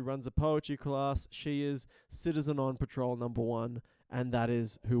woman who runs a poetry class. She is citizen on patrol #1. And that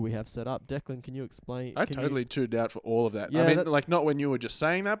is who we have set up. Declan, can you explain? I can you- totally tuned out for all of that. Yeah, I mean, that- like not when you were just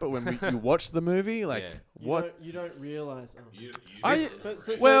saying that, but when you watched the movie, like Yeah. what? You don't realize. Oh. I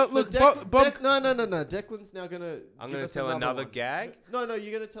Well, look, Bob. no. Declan's now gonna. I'm give gonna us tell another one. gag. No,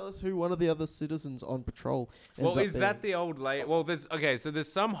 you're gonna tell us who one of the other citizens on patrol. Well, ends up is that being. the old lady? Well, there's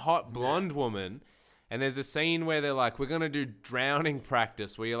some hot blonde woman, and there's a scene where they're like, we're gonna do drowning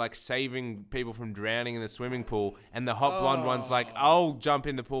practice, where you're like saving people from drowning in the swimming pool, and the hot blonde one's like, I'll jump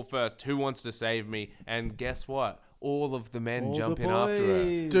in the pool first. Who wants to save me? And guess what? All of the men All jump the in after her.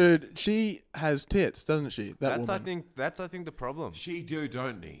 boys. Dude, she has tits, doesn't she? That's I woman. think the problem. She do,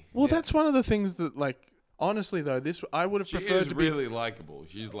 don't he? Well, that's one of the things that, like, honestly though, this I would have She preferred is to be. really likable.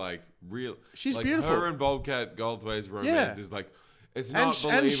 She's like real. She's like beautiful. Her and Bobcat Goldthwait's romance Yeah. is like it's And not sh-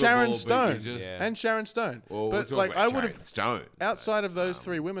 believable. and Sharon but you Stone. just- Yeah. And Sharon Stone. Well, we're but talking like about I would Sharon have Stone. outside of those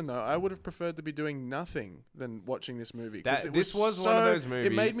three women though, I would have preferred to be doing nothing than watching this movie. 'cause That- it this was one of those It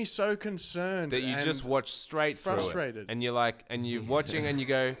made movies me so concerned That you and just watch straight through it. frustrated. And you're like, and you're watching and you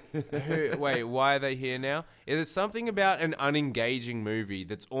go, wait, why are they here now? There's something about an unengaging movie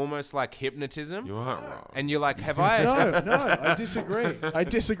that's almost like hypnotism. You aren't wrong. And you're like, have I? No, I disagree. I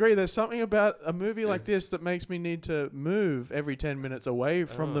disagree. There's something about a movie like this that makes me need to move every 10 minutes away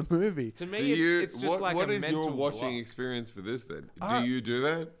from the movie. To me, Do you, it's just like what a is mental your watching block. experience for this then? Do you do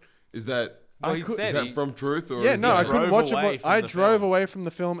that? Is that Well, I he could- said is that he- from truth or Yeah, is no, that I drove couldn't watch away it. from I the drove film. away from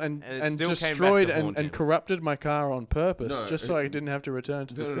the film and And it still came back to destroyed haunt him. and corrupted my car on purpose No, just so I didn't have to return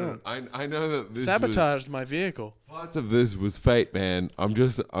to the No, film. I know that this Sabotaged my vehicle. was, parts of this was fate, man. I'm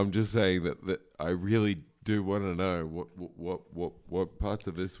just saying that I really do want to know what parts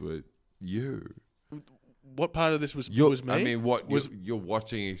of this were you. What part of this was Your, was me? I mean, what was your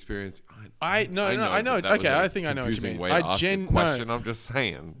watching experience? I know. I know. that that was Okay, a I think I know what you confusing mean. Way to I ask a no. question. I'm just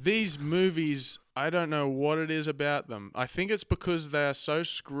saying. These movies, I don't know what it is about them. I think it's because they're so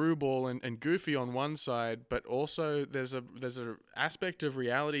screwball and goofy on one side, but also there's a aspect of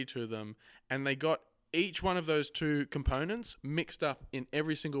reality to them, and they got each one of those two components mixed up in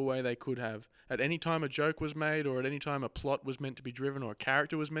every single way they could have. At any time a joke was made, or at any time a plot was meant to be driven, or a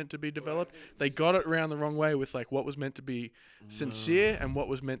character was meant to be developed, they got it around the wrong way with like what was meant to be sincere and what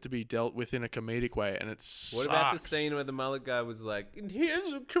was meant to be dealt with in a comedic way, and it sucks. What about the scene where the mullet guy was like, "And here's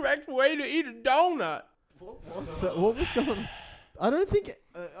the correct way to eat a donut"? What was going on? I don't think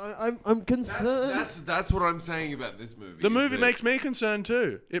I'm concerned. That's what I'm saying about this movie. The movie makes me concerned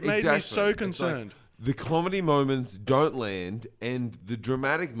too. It made me so It's like concerned. the comedy moments don't land, and the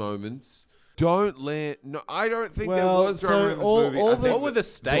dramatic moments don't land. No, I don't think there Well, was drama so in this all- movie. all I the- think What were the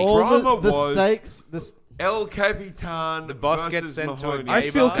stakes? All drama the was- stakes. El Capitan. The boss gets versus sent to a Mahoney. gay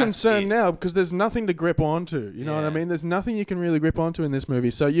I feel bar. concerned That's it. now because there's nothing to grip onto. You know what I Yeah. mean? There's nothing you can really grip onto in this movie.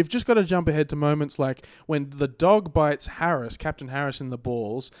 So you've just got to jump ahead to moments like when the dog bites Captain Harris in the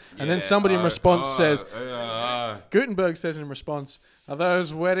balls, and then somebody in response says, Gutenberg says in response, "Are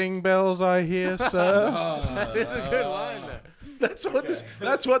those wedding bells I hear, sir?" That is a good line, though.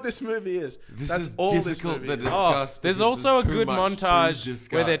 That's what this movie is. This That's is all this difficult movie to is. discuss. There's because also a too good much to montage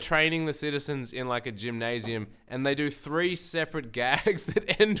discuss. where they're training the citizens in like a gymnasium, and they do 3 separate gags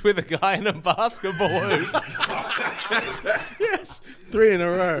that end with a guy in a basketball hoop. Yes, 3 in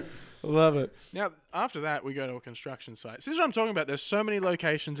a row. Love it. Now, after that, we go to a construction site. This is what I'm talking about. There's so many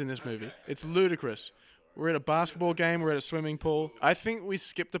locations in this movie. It's ludicrous. We're at a basketball game. We're at a swimming pool. I think we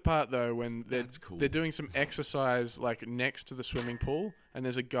skipped a part, though, when That's cool. they're doing some exercise like next to the swimming pool, and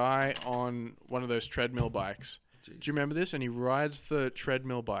there's a guy on one of those treadmill bikes. Do you remember this? And he rides the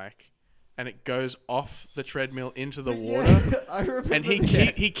treadmill bike, and it goes off the treadmill into the water. I remember. And he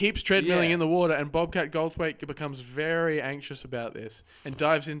this. he keeps treadmilling Yeah. in the water, and Bobcat Goldthwait becomes very anxious about this and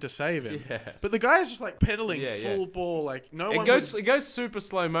dives in to save him. Yeah. But the guy is just like pedaling Yeah, yeah. full ball, like no one. It goes super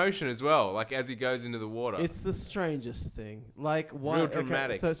slow motion as well, like as he goes into the water. It's the strangest thing. Like why? Real okay,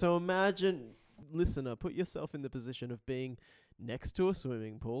 dramatic. so imagine, listener, put yourself in the position of being next to a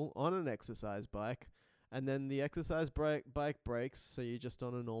swimming pool on an exercise bike, and then the exercise bike breaks, so you're just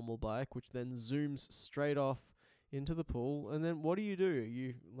on a normal bike, which then zooms straight off into the pool, and then what do?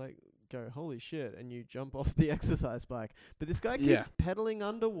 You like go, holy shit, and you jump off the exercise bike. But this guy keeps Yeah. pedaling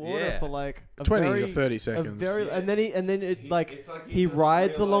underwater Yeah. for like a 20 very, or 30 a seconds. very, and then it like it's like he doesn't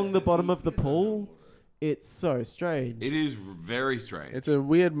rides realise along the that bottom he of the is pool. underwater. It's so strange. It is very strange. It's a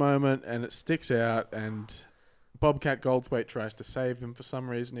weird moment, and it sticks out. And Bobcat Goldthwait tries to save him for some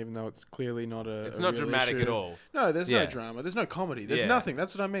reason, even though it's clearly not a. It's a not real dramatic issue. at all. No, there's Yeah. no drama. There's no comedy. There's Yeah. nothing.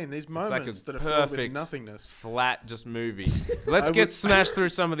 That's what I mean. These like moments a that are filled with perfect nothingness. Flat just movie. Let's I get would- smashed through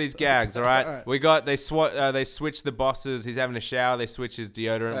some of these gags, all right? Alright. We got they switch the bosses. He's having a shower. They switch his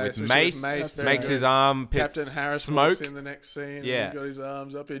deodorant with switch it with Mace. Mace, very Makes good. his armpits Captain Harris smoke. walks in the next scene. Yeah. And he's got his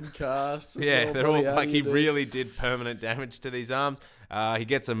arms up in casts. It's Yeah, they're all bloody, how like do he you do? really did permanent damage to these arms. He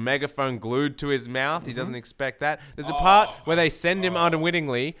gets a megaphone glued to his mouth. He doesn't expect that. There's a part where they send him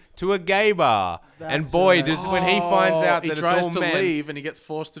unwittingly to a gay bar, and That's boy, right. does when he finds out he that tries it's all to men. leave and he gets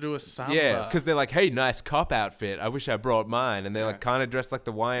forced to do a samba. Yeah, because they're like, "Hey, nice cop outfit. I wish I brought mine." And they're like kind of dressed like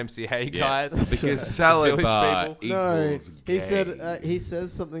the YMCA guys. because salad Village bar people. No, equals he said gay. he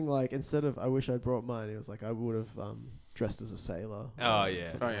says something like, instead of "I wish I'd brought mine," he was like, "I would have dressed as a sailor." Oh, or yeah.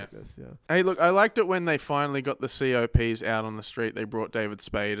 something Oh, yeah. like this, yeah. Hey, look, I liked it when they finally got the COPs out on the street. They brought David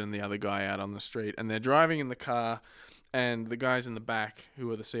Spade and the other guy out on the street, and they're driving in the car, and the guys in the back,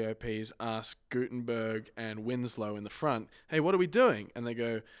 who are the COPs, ask Gutenberg and Winslow in the front, "Hey, what are we doing?" And they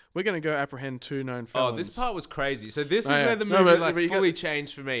go, "We're going to go apprehend 2 known felons." Oh, this part was crazy. So this Oh, is yeah. where the No, movie but you got- fully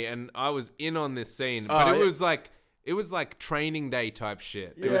changed for me, and I was in on this scene. Oh, But yeah. it was like training day type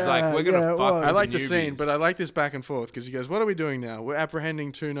shit. It was Yeah, like we're gonna yeah, it fuck. was. I these like the scene, newbies. but I like this back and forth because he goes, "What are we doing now? We're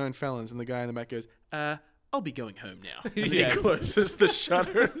apprehending 2 known felons," and the guy in the back goes, "I'll be going home now." And Yeah. he closes the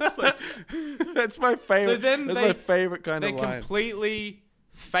shutter. It's like, that's my favorite. So then that's they- my favorite kind they of line. completely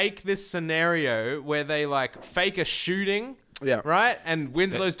fake this scenario where they like fake a shooting. Yeah. Right? And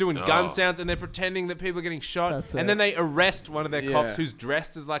Winslow's doing gun Oh. sounds and they're pretending that people are getting shot. That's and it. then they arrest one of their Yeah. cops who's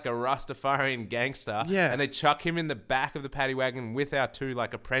dressed as like a Rastafarian gangster. Yeah. And they chuck him in the back of the paddy wagon with our 2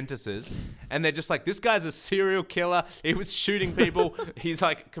 like apprentices. And they're just like, this guy's a serial killer. He was shooting people. He's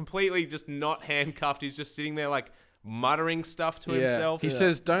like completely just not handcuffed. He's just sitting there like muttering stuff to himself. He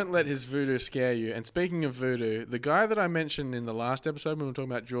says, "Don't let his voodoo scare you." And speaking of voodoo, the guy that I mentioned in the last episode when we were talking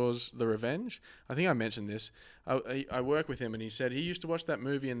about Jaws: The Revenge, I think I mentioned this. I work with him, and he said he used to watch that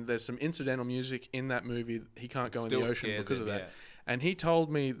movie, and there's some incidental music in that movie. He can't go in Still the ocean scares because him, of that. yeah. And he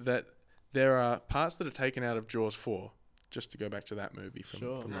told me that there are parts that are taken out of Jaws 4, just to go back to that movie from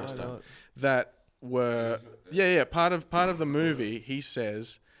Sure, last why time, not? that were part of the movie. He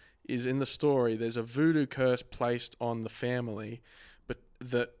says is in the story. There's a voodoo curse placed on the family, but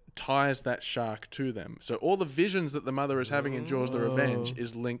that ties that shark to them. So all the visions that the mother is having in Jaws: The Revenge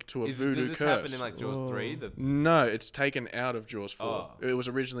is linked to a voodoo Does this curse. happen in like Jaws 3? No, it's taken out of Jaws 4. Oh. It was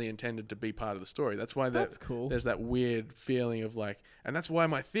originally intended to be part of the story. That's why That's cool. there's that weird feeling of like, and that's why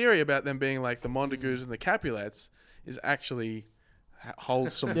my theory about them being like the Montagues and the Capulets is actually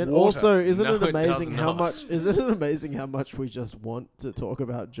holds some And water. also, isn't No, it it does amazing how not. much? Isn't it amazing how much we just want to talk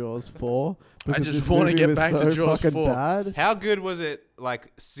about Jaws 4? Because just this wanna movie get was back to so Jaws fucking 4. bad. How good was it?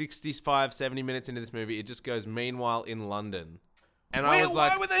 Like 65, 70 minutes into this movie, it just goes, meanwhile in London. And I was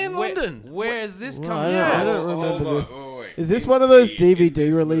like, why were they in London? Where is this Well, coming I from? don't remember hold this. on, wait. Is this one of those In DVD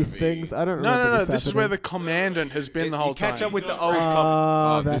this release movie- things? I don't remember. No. This This is where happening. the commandant has been the whole You catch time. up with the old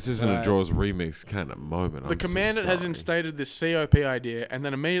cop. Oh, That's this isn't right. a Jaws remix kind of moment. The commandant has instated this COP idea and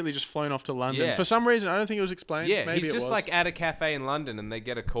then immediately just flown off to London. Yeah. For some reason, I don't think it was explained. Yeah, Maybe he's it just was. like at a cafe in London and they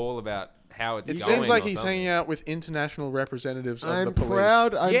get a call about how it's It going. seems like or he's something. hanging out with international representatives of the I'm police.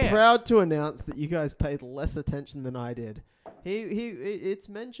 proud. I'm Yeah. proud to announce that you guys paid less attention than I did. It's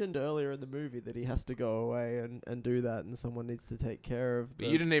mentioned earlier in the movie that he has to go away and do that, and someone needs to take care of. But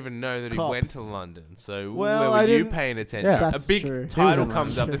you didn't even know that he went cops. to London. So Well, where I were you didn't- paying attention? Yeah. That's a big true. title That's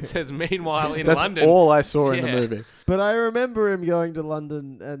comes up true. that says, meanwhile in That's London. all I saw in the Yeah. movie. But I remember him going to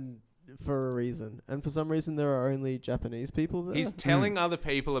London and for a reason, and for some reason there are only Japanese people there. He's telling other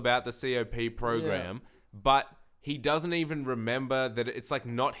people about the COP program, but he doesn't even remember that it's like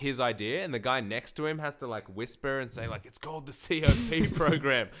not his idea, and the guy next to him has to like whisper and say like, it's called the COP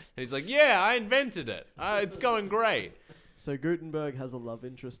program, and he's like, yeah, I invented it. It's going great. So Gutenberg has a love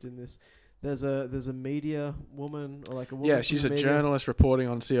interest in this. There's a media woman, or like a woman. Yeah, from she's the a media. journalist reporting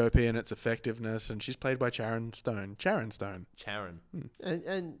on COP and its effectiveness, and she's played by Sharon Stone. Sharon Stone. Sharon.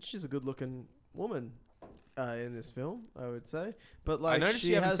 and she's a good looking woman in this film, I would say. But like, I noticed she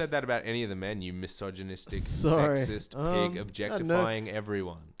you haven't has said that about any of the men, you misogynistic, Sorry. sexist pig, I objectifying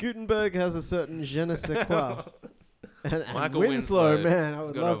everyone. Gutenberg has a certain je ne sais quoi. And Michael Winslow, Winslow, man, I he's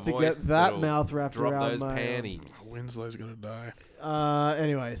would got a love to get voice that that'll mouth wrapped Drop around those my panties. Winslow's gonna die.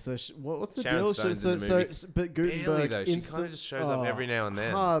 Anyway, so what's the Sharon deal? Stone's in the movie. But Gutenberg Barely though, she instant- kind of just shows up every now and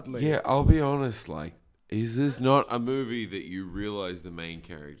then. Hardly. Yeah, I'll be honest. Like, is this not a movie that you realize the main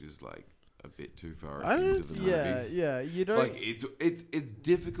character's like a bit too far I into don't- the movie? Yeah. You don't. Like, it's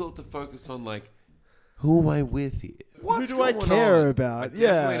difficult to focus on like, who am I with here? who do I care about? Definitely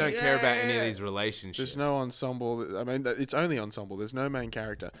Yeah. don't care about any of these relationships. There's no ensemble. I mean, it's only ensemble. There's no main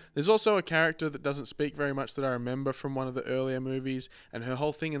character. There's also a character that doesn't speak very much that I remember from one of the earlier movies. And her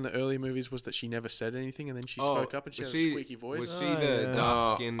whole thing in the earlier movies was that she never said anything, and then she spoke up and she was had a squeaky voice. Was she Oh, the yeah.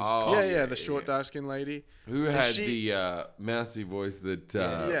 dark-skinned? Oh, yeah, the short, dark-skinned lady. Who And had she- the mousy voice that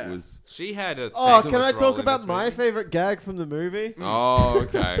Yeah. was? She had a. Oh, thankless can I role talk in about this my movie. favorite gag from the movie? Oh,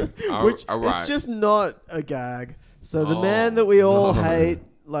 okay. Which all right. it's just not a gag. So the Oh, man that we all no. hate,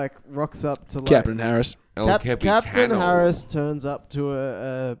 like, rocks up to like Captain Harris. El Captain Capitano. Harris turns up to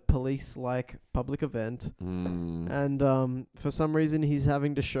a police-like public event, Mm. and for some reason he's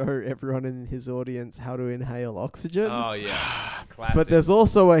having to show everyone in his audience how to inhale oxygen. Oh yeah, classic. But there's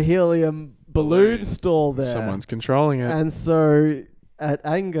also a helium balloon Balloons. stall there. Someone's controlling it. And so, at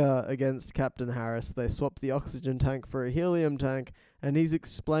anger against Captain Harris, they swap the oxygen tank for a helium tank, and he's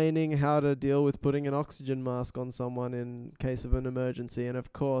explaining how to deal with putting an oxygen mask on someone in case of an emergency. And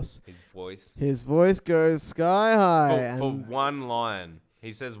of course, his voice. his voice goes sky high. for and one line,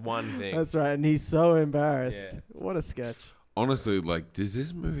 he says one thing. that's right, and he's so embarrassed. Yeah. What a sketch. Honestly, like, does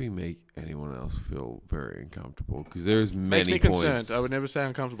this movie make anyone else feel very uncomfortable? Because there's Makes many me points. concerned. I would never say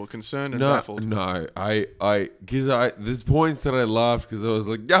uncomfortable. Concerned and No, baffled. no, there's points that I laughed because I was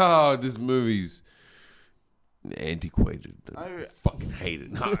like, this movie's antiquated. I fucking hate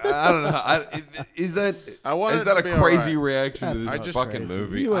it. No, I don't know. Is that I want is it that to a be crazy alright. reaction to That's this not fucking crazy.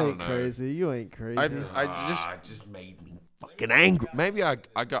 movie? You I ain't don't know. crazy. You ain't crazy. I It just made me fucking angry. Maybe I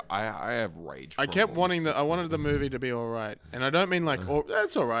have rage. I kept problems. wanting I wanted the movie to be all right, and I don't mean like, oh,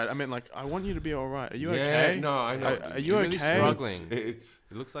 that's all right. I mean like, I want you to be all right. Are you okay? No, I know. Are you You're really okay? struggling. It's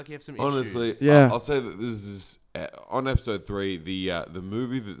It looks like you have some honestly. issues. Yeah. I'll say that this is on episode 3. The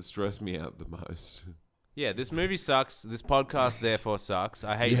movie that stressed me out the most. Yeah, this movie sucks. This podcast therefore sucks.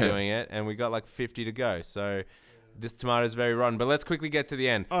 I hate Yeah. doing it, and we got like 50 to go. So this tomato's very rotten. But let's quickly get to the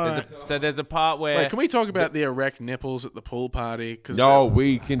end. So there's a part where Wait, can we talk about the erect nipples at the pool party? Cause No,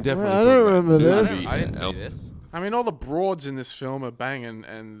 we can definitely. I talk don't about remember the this. movie I didn't see and this. I mean, all the broads in this film are banging,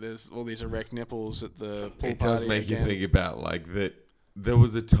 and there's all these erect nipples at the pool It party. does make again. you think about like that. There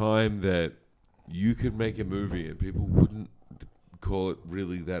was a time that you could make a movie and people wouldn't call it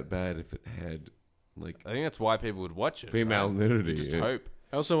really that bad if it had like I think that's why people would watch it. female right? nudity. Just Yeah. hope.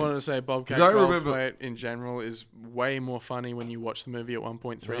 I also wanted to say Bobcat 'Cause I remember- Goldthwait in general is way more funny when you watch the movie at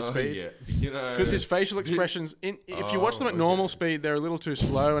 1.3 Oh, speed. yeah. You know, Because his facial expressions, if you watch them at normal speed, they're a little too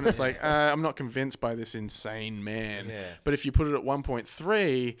slow, and it's like, I'm not convinced by this insane man. Yeah. But if you put it at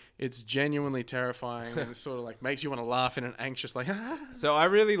 1.3, it's genuinely terrifying, and it sort of like makes you want to laugh in an anxious, like, So I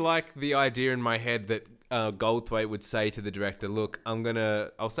really like the idea in my head that Goldthwait would say to the director, look,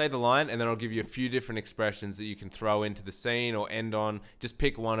 I'll say the line and then I'll give you a few different expressions that you can throw into the scene or end on. Just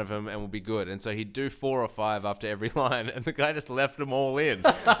pick one of them and we'll be good. And so he'd do 4 or 5 after every line, and the guy just left them all in.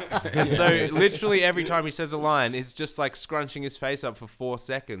 And so literally every time he says a line, it's just like scrunching his face up for 4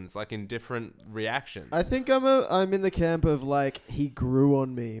 seconds, like in different reactions. I think I'm in the camp of like he grew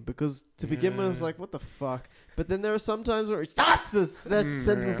on me, because to begin with I was like, what the fuck? But then there are some times where it's that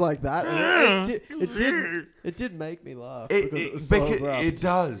sentence like that, and it did make me laugh because it was so abrupt. It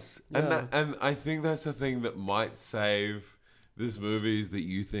does, Yeah. and I think that's the thing that might save this movie is that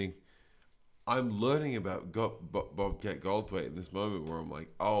you think I'm learning about Bobcat Goldthwait in this moment where I'm like,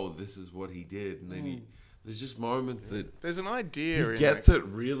 oh, this is what he did, and then there's just moments that there's an idea. he gets it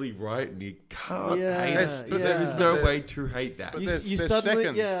really right, and you can't hate it. But there's no way to hate that. But You there's suddenly,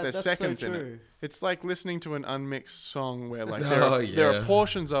 seconds, yeah, there's that's seconds so in true. it. It's like listening to an unmixed song where like Oh, there yeah. are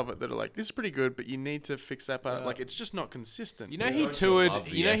portions of it that are like, this is pretty good, but you need to fix that part. Like it's just not consistent. You know, Yeah. he Don't you toured. love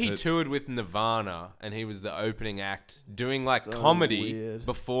the You know, he effort? toured with Nirvana, and he was the opening act, doing like So comedy weird.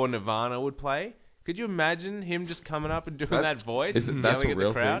 before Nirvana would play. Could you imagine him just coming up and doing that voice and that's yelling a at the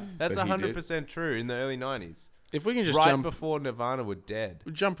real crowd? thing That's that he did? 100% true in the early 90s. If we can just Right before Nirvana were dead.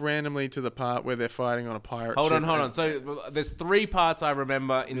 jump randomly to the part where they're fighting on a pirate Hold ship. on. So there's 3 parts I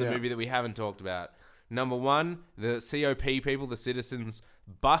remember in the Yeah. movie that we haven't talked about. Number 1, the COP people, the citizens,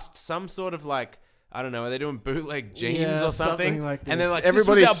 bust some sort of like, I don't know, are they doing bootleg jeans Yeah, or something? something like And they're this. like,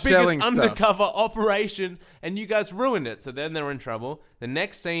 Everybody's this was our biggest selling stuff. undercover operation, and you guys ruined it. So then they're in trouble. The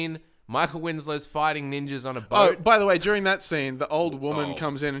next scene, Michael Winslow's fighting ninjas on a Oh, boat. by the way, during that scene, the old woman Oh.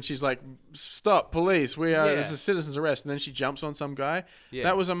 comes in and she's like, "Stop, police! We are Yeah. this is citizen's arrest." And then she jumps on some guy. Yeah.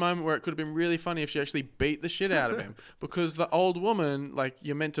 That was a moment where it could have been really funny if she actually beat the shit out of him, because the old woman, like,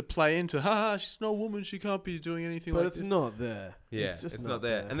 you're meant to play into, "Ha, she's no woman, she can't be doing anything But like it's this." not there. Yeah, it's just not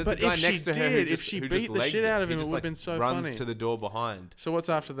there. And there's But a guy if she next to her did, who if just, she who beat just the legs shit out of He him, it just, would've been so runs funny. to the door behind. So what's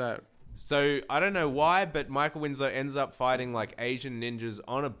after that? So I don't know why, but Michael Winslow ends up fighting like Asian ninjas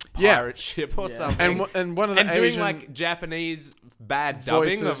on a Yeah. pirate ship or Yeah. something, And one of the and doing Asian like Japanese bad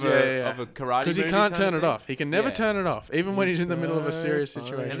dubbing voices, of a karate because he movie can't kind turn of it thing. off. He can never Yeah. turn it off, even when He's he's in the middle of a so serious funny.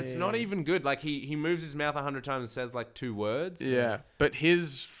 situation. And it's not even good. Like he moves his mouth 100 times and says like 2 words. Yeah, but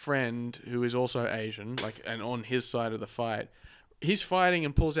his friend, who is also Asian, like, and on his side of the fight, he's fighting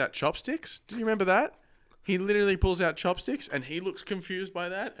and pulls out chopsticks. Do you remember that? He literally pulls out chopsticks, and he looks confused by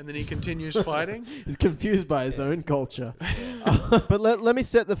that, and then he continues fighting. He's confused by his own culture. But let me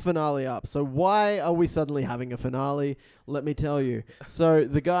set the finale up. So why are we suddenly having a finale? Let me tell you. So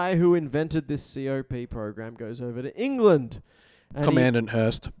the guy who invented this COP program goes over to England. And Commandant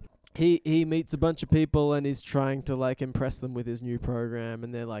Hurst. he meets a bunch of people and he's trying to like impress them with his new program,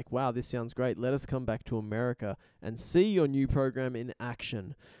 and they're like, wow, this sounds great, let us come back to America and see your new program in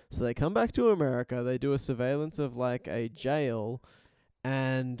action. So they come back to America, they do a surveillance of like a jail,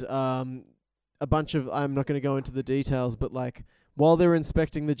 and a bunch of, I'm not going to go into the details, but like while they're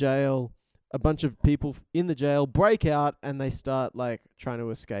inspecting the jail, a bunch of people in the jail break out and they start like trying to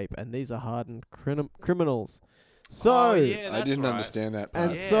escape, and these are hardened criminals. So Oh, yeah, I that's didn't right. understand that and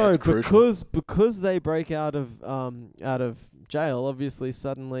part. Yeah, so that's crucial. because they break out of jail, obviously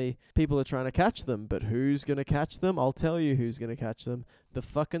suddenly people are trying to catch them. But who's gonna catch them? I'll tell you who's gonna catch them. The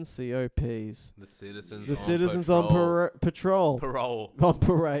fucking COPs. The citizens. The on citizens patrol. on patrol. Parole. On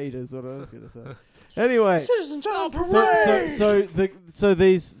parade is what I was gonna say. Anyway, Citizens on parade. so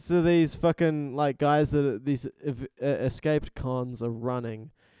these fucking like guys that are, these escaped cons are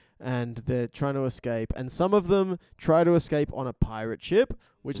running, and they're trying to escape, and some of them try to escape on a pirate ship,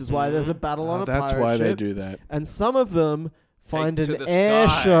 which is why there's a battle on a pirate ship. That's why they do that. And some of them find Take to an the air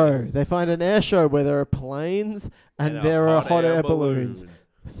show. skies. They find an air show where there are planes and a there are hot air balloons. balloon.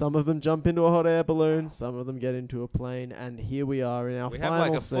 Some of them jump into a hot air balloon. Some of them get into a plane. And here we are in our We final have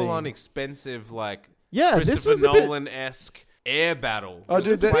like a scene. full-on expensive, like Yeah, this Christopher was a bit. Nolan-esque air battle. Oh, Just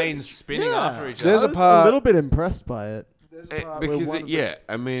dude, that- planes spinning Yeah. after each There's I a other. was part- a little bit impressed by it. Because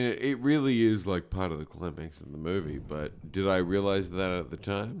I mean, it really is like part of the climax of the movie. But did I realize that at the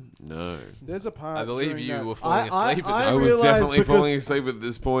time? No. There's a part. I believe during you that- were falling I- asleep I at I this was realized definitely because- falling asleep at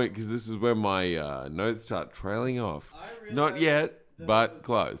this point because this is where my notes start trailing off. Not yet, but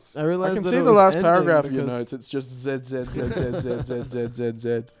close. I realized I can that see it the was last ending paragraph of your because- notes. It's just Z Z Z Z Z Z Z Z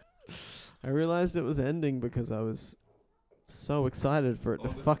Z. I realized it was ending because I was so excited for it to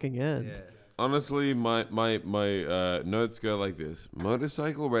fucking end. Yeah. Honestly, my notes go like this: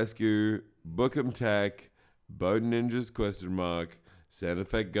 Motorcycle Rescue, Bookham Tech, Bowden Ninjas ? Sound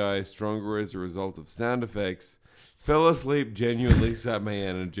effect guy stronger as a result of sound effects. Fell asleep, genuinely sapped my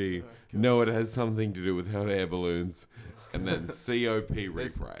energy. No, it has something to do with hot air balloons. And then COP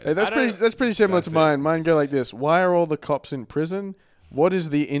reprise. Hey, that's pretty similar to That's mine. Mine go like this: Why are all the cops in prison? What is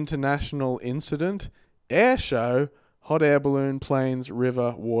the international incident? Air show, hot air balloon, planes,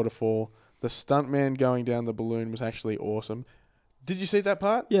 river, waterfall. The stuntman going down the balloon was actually awesome. Did you see that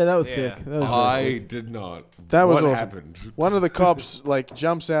part? Yeah, that was Yeah. sick. That was really I sick. did not. That was what awesome. happened? One of the cops like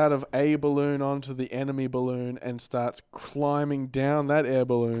jumps out of a balloon onto the enemy balloon and starts climbing down that air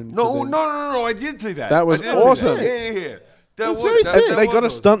balloon. No, to no, I did see that. That was I did see awesome. that. Yeah. That was very then. sick. They got a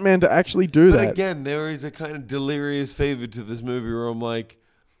was awesome. stuntman to actually do But that. again, there is a kind of delirious favor to this movie where I'm like,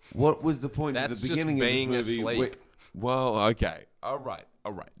 what was the point That's at the just beginning being of this movie? asleep. Well, okay. All right,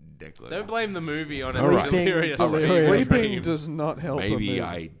 Declan. Don't blame the movie on its Alright. delirious Delirious. Sleeping dream. does not help. a Maybe movie.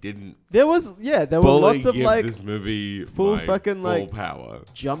 I didn't There were fully lots of give like this movie full my fucking, full like, power.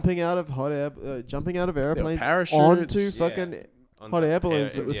 jumping out of airplanes parachutes. onto Yeah. fucking On hot top- air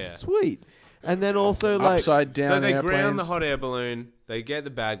balloons. It was yeah. sweet. And then also like Upside down So they airplanes. ground the hot air balloon, they get the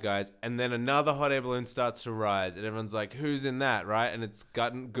bad guys, and then another hot air balloon starts to rise, and everyone's like, "Who's in that?" Right? And it's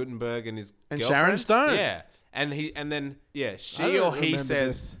Gutenberg and his And girlfriend. Sharon Stone. Yeah, and she I or don't he remember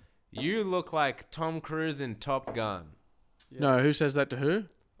says, this. "You look like Tom Cruise in Top Gun." No, who says that to who?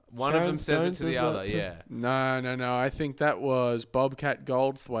 One Sharon of them says Stone it to the says other. that to- Yeah. No. I think that was Bobcat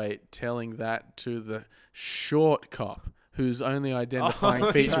Goldthwait telling that to the short cop, whose only identifying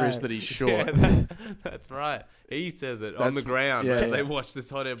that's feature is right. that he's short. Yeah, that's right. He says it on That's- the ground yeah, as yeah. they watch this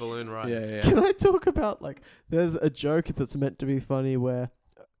hot air balloon rise. Yeah. Can I talk about like there's a joke that's meant to be funny where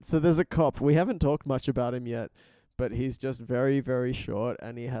so there's a cop. We haven't talked much about him yet, but he's just very, very short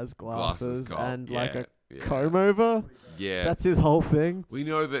and he has glasses cop. and like a Yeah. comb over. Yeah. That's his whole thing. We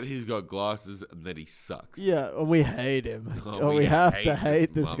know that he's got glasses and that he sucks. Yeah, and we hate him. Oh, we have to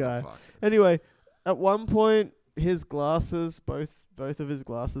hate this guy. motherfucker. Anyway, at one point his glasses, both of his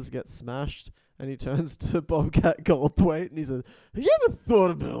glasses get smashed, and he turns to Bobcat Goldthwait and he says, "Have you ever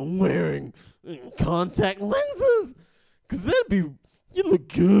thought about wearing contact lenses? 'Cause you look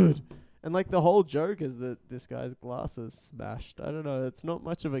good." And like the whole joke is that this guy's glasses smashed. I don't know. It's not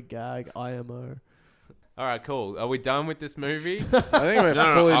much of a gag. IMO. All right, cool. Are we done with this movie? I think we're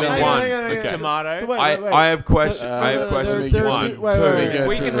No, fully I'm done. one. Hang on. Okay. Tomato. So wait. I have questions. So, I have there- questions. there are One, two- wait, two. wait, wait.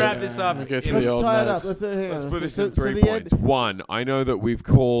 We through can the- wrap this up. we go in- through Let's the old tie it notes. up. Hang Let's on. put this So in 3 the points. end. One, I know that we've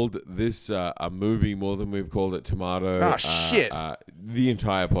called this a movie more than we've called it Tomato. Ah, shit. The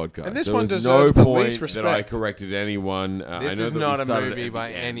entire podcast. And this There one was deserves no the point least that I respect. corrected anyone. This I know is that we not a started movie at by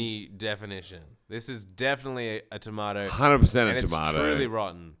the end. any definition. This is definitely a tomato, 100% and a it's Tomato. truly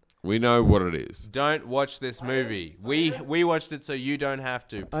rotten. We know what it is. Don't watch this movie. We watched it so you don't have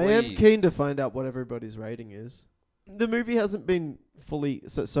to. Please. I am keen to find out what everybody's rating is. The movie hasn't been fully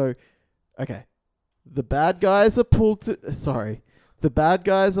so okay. The bad guys are pulled to the bad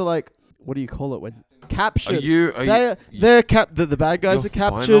guys are like, what do you call it when captured? The bad guys are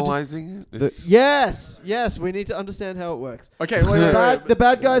captured. Finalizing it? It's- Yes, we need to understand how it works. Okay, wait. The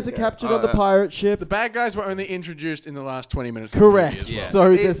bad guys are captured on the pirate ship. The bad guys were only introduced in the last 20 minutes. Correct. Of the movie as Yeah.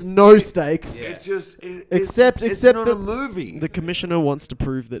 well. So there's no stakes. It just Except it's not that a movie. the commissioner wants to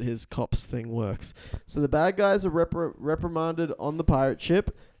prove that his cops thing works. So the bad guys are reprimanded on the pirate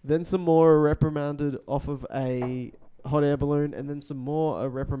ship. Then some more are reprimanded off of a hot air balloon, and then some more are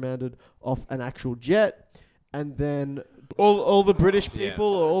reprimanded off an actual jet. And then all the British people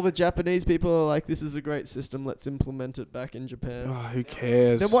or all the Japanese people are like, "This is a great system. Let's implement it back in Japan." Oh, who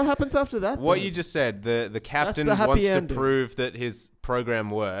cares? Then what happens after that? What then? you just said, the captain the happy wants to ending. prove that his program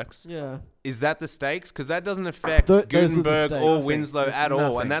works. Yeah. Is that the stakes? Because that doesn't affect Those are the Gutenberg stakes. or Winslow There's at all,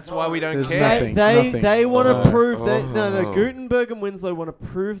 nothing. and that's why we don't There's care. nothing. They want to Oh. prove that no Gutenberg and Winslow want to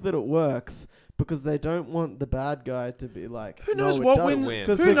prove that it works because they don't want the bad guy to be like, Who knows no, what it doesn't. win?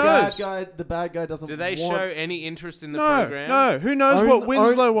 Because Who the knows? bad guy doesn't. Do they want show any interest in the No, program? no. Who knows what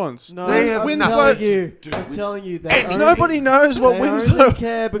Winslow wants? No, They have I'm Winslow- telling you. I'm telling you. They only, Nobody knows what they Winslow. only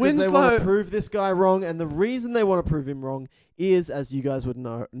care because they want Winslow- to prove this guy wrong, and the reason they want to prove him wrong is, as you guys would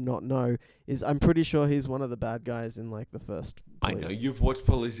not know, is I'm pretty sure he's one of the bad guys in like the first. I know you've watched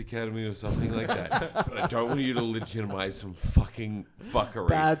Police Academy or something like that, but I don't want you to legitimize some fucking fuckery.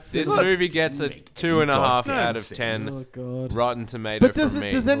 Bad This cinema. movie gets a 2.5 out of 10. Oh god. Rotten Tomato But does from me.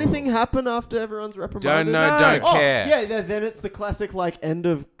 does anything happen after everyone's reprimanded? Don't know, don't Oh, care. yeah, then it's the classic like end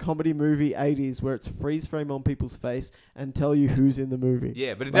of comedy movie 80s where it's freeze frame on people's face and tell you who's in the movie.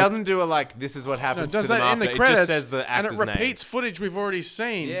 Yeah, but it Like- doesn't do a like, this is what No, it happens does to them that in after. the It credits, just says the and actor's it name. repeats footage we've already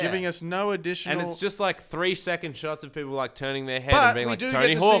seen, Yeah. giving us no additional. And it's just like 3-second shots of people like turning their head but and being we like, do Tony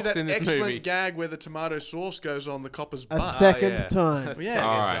get to Hawk's see in that this excellent movie. gag where the tomato sauce goes on the copper's A butt. second yeah. time. Yeah.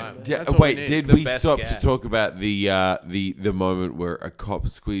 All right. That's Yeah, what we wait, need. did The we best stop gag. to talk about the moment where a cop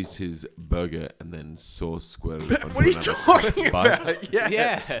squeezed his burger and then sauce squirted onto What are you another talking cop's butt? about?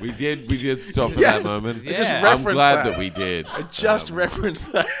 Yes. Yeah. We did stop at Yes. that moment. I just I'm referenced glad that. that we did. I just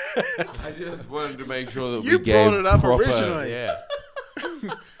referenced that. I just wanted to make sure that You we gave brought it up proper, originally. Yeah.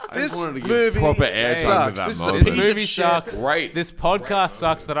 I just This wanted to give movie proper airtime sucks. to that This is a moment. This piece of movie shit. sucks. Great. This podcast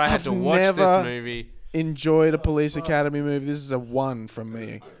sucks that I had I've to watch this never- movie. Enjoyed a Police Academy movie. This is a 1 from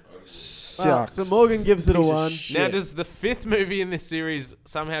me. Sucks. So Morgan gives it a Piece of 1. shit. Now, does the 5th movie in this series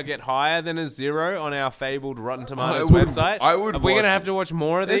somehow get higher than a 0 on our fabled Rotten Tomatoes would- website? I would Are we going to watch have it. to watch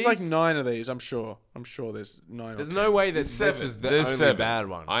more of There's these? like 9 of these, I'm sure. I'm sure there's 9 There's or no 10. way that this is the There's only 7. bad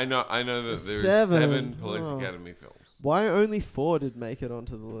one. I know that there's Seven. 7 Police Oh. Academy films. Why only 4 did make it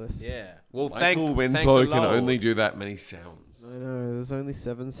onto the list? Yeah. Well, Michael thank Winslow the can Lord. only do that many sounds. I know, there's only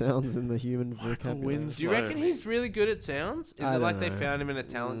 7 sounds in the human vocabulary. Winslow. Do you reckon he's really good at sounds? Is I it like don't they know. found him in a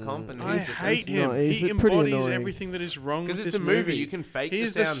talent comp and I he's just hate It's him. not- he's He pretty embodies annoying. everything that is wrong with because this it's a movie. You can fake He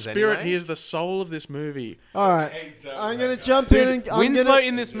is the the sounds spirit. anyway. He is the soul of this movie. All right, I'm gonna jump Dude, in and I'm Winslow gonna,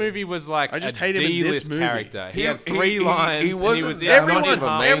 in this movie was like I just a hate him in this D-list movie. character. He He- had he- 3 he- lines he and he wasn't was everyone- not even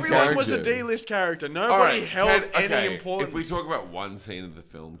a main Everyone was a character. D-list character. All Nobody right, held can- any importance. If we talk about one scene of the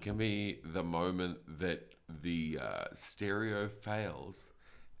film, can be the moment that the stereo fails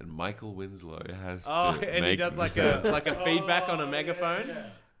and Michael Winslow has Oh, to and he make does the like sound. a feedback on a megaphone.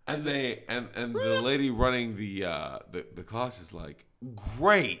 And they and the lady running the class is like,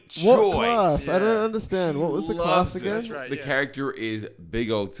 great choice. what class? I don't Yeah. understand. What was the Loves class it. again? That's right. The yeah. character is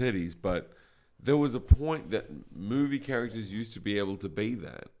big old titties, but there was a point that movie characters used to be able to be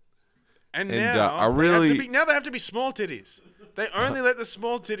that. And And, now, I really- they have to be small titties. They only let the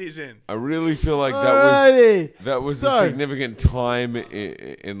small titties in. I really feel like Alrighty. that was So- a significant time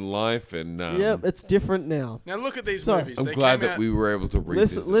in life, and Yep, it's different now. Now look at these So- movies. I'm They glad came that out- we were able to read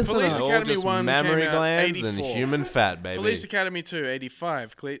Listen, this. listen Police up. All Academy just 1 mammary came out glands and 84. human fat, baby. Police Academy 2,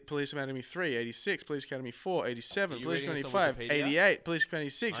 85. Police Academy 3, 86. Police Academy 4, 87. Are you Police reading Academy this on 5, Wikipedia? 88. Police Academy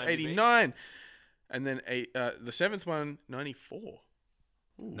 6, IMDb? 89. And then the 7th one, 94.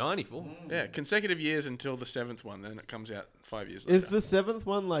 94. Yeah, consecutive years until the 7th one. Then it comes out 5 years later. Is the 7th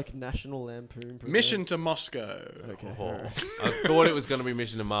one like National Lampoon Presents? Mission to Moscow. Okay. Oh, I thought it was going to be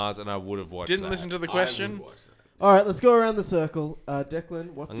Mission to Mars, and I would have watched Didn't that. listen to the I question. would watch that. All right, let's go around the circle.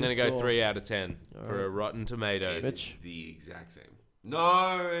 Declan, what's I'm your going to go score? 3 out of 10 for Alright. a Rotten Tomato. Mitch? The exact same.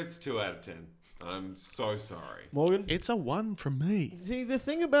 No, it's 2 out of 10. I'm so sorry. Morgan? It's a 1 from me. See, the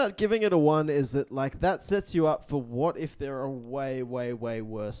thing about giving it a 1 is that, like, that sets you up for what if there are way, way, way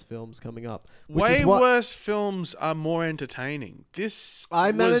worse films coming up. Which Way is what worse films are more entertaining. This I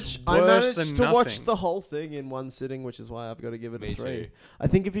was managed worse than to watch nothing. the whole thing in one sitting, which is why I've got to give it Me a 3. too. I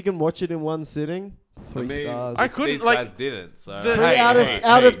think if you can watch it in one sitting, 3 mean, stars. I couldn't These like. guys didn't, so... The- Three Hey, out of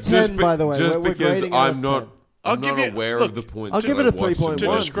out of 10, just by the way. Just We're because grading out I'm of not, 10. I'll I'm give not you- aware look, of the points. I'll that give it a I watched 3.1. and To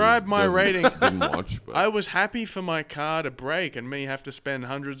Moses describe my doesn't- rating- didn't watch, but I was happy for my car to break and me have to spend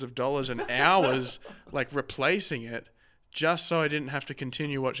hundreds of dollars and hours like replacing it just so I didn't have to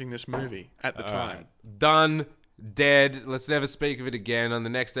continue watching this movie at the All time. right. Done. Dead. Let's never speak of it again. On the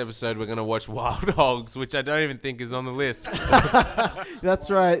next episode, we're going to watch Wild Hogs, which I don't even think is on the list.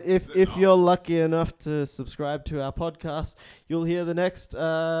 That's right. If you're lucky enough to subscribe to our podcast, you'll hear the next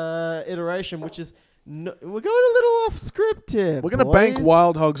iteration, which is we're going a little off script here. We're going to bank boys.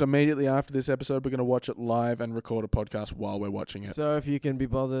 Wild Hogs immediately after this episode. We're going to watch it live and record a podcast while we're watching it. So if you can be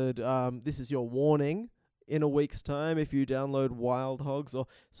bothered, this is your warning. In a week's time, if you download Wild Hogs,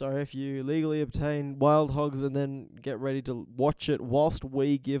 if you legally obtain Wild Hogs and then get ready to watch it whilst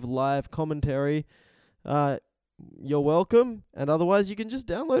we give live commentary, you're welcome. And otherwise, you can just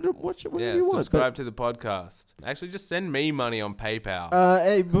download it and watch it whenever Yeah, you want. subscribe to the podcast. Actually, just send me money on PayPal.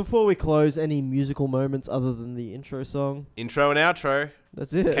 Hey, before we close, any musical moments other than the intro song? Intro and outro.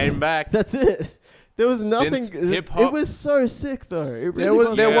 That's it. Came back. That's it. There was nothing. Synth, hip-hop. It was so sick, though. It really was-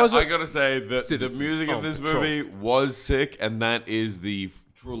 was. there yeah, was a- I gotta say that the Citizens music on of this Patrol. movie was sick, and that is the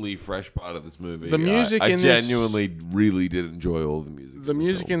truly fresh part of this movie. The music I in this- genuinely really did enjoy all the music. The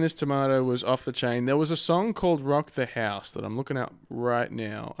music film. in this tomato was off the chain. There was a song called Rock the House that I'm looking at right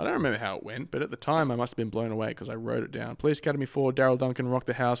now. I don't remember how it went, but at the time I must have been blown away because I wrote it down. Police Academy 4, Daryl Duncan, Rock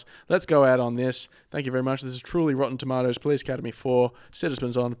the House. Let's go out on this. Thank you very much. This is truly Rotten Tomatoes, Police Academy 4,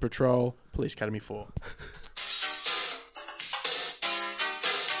 Citizens on Patrol, Police Academy 4.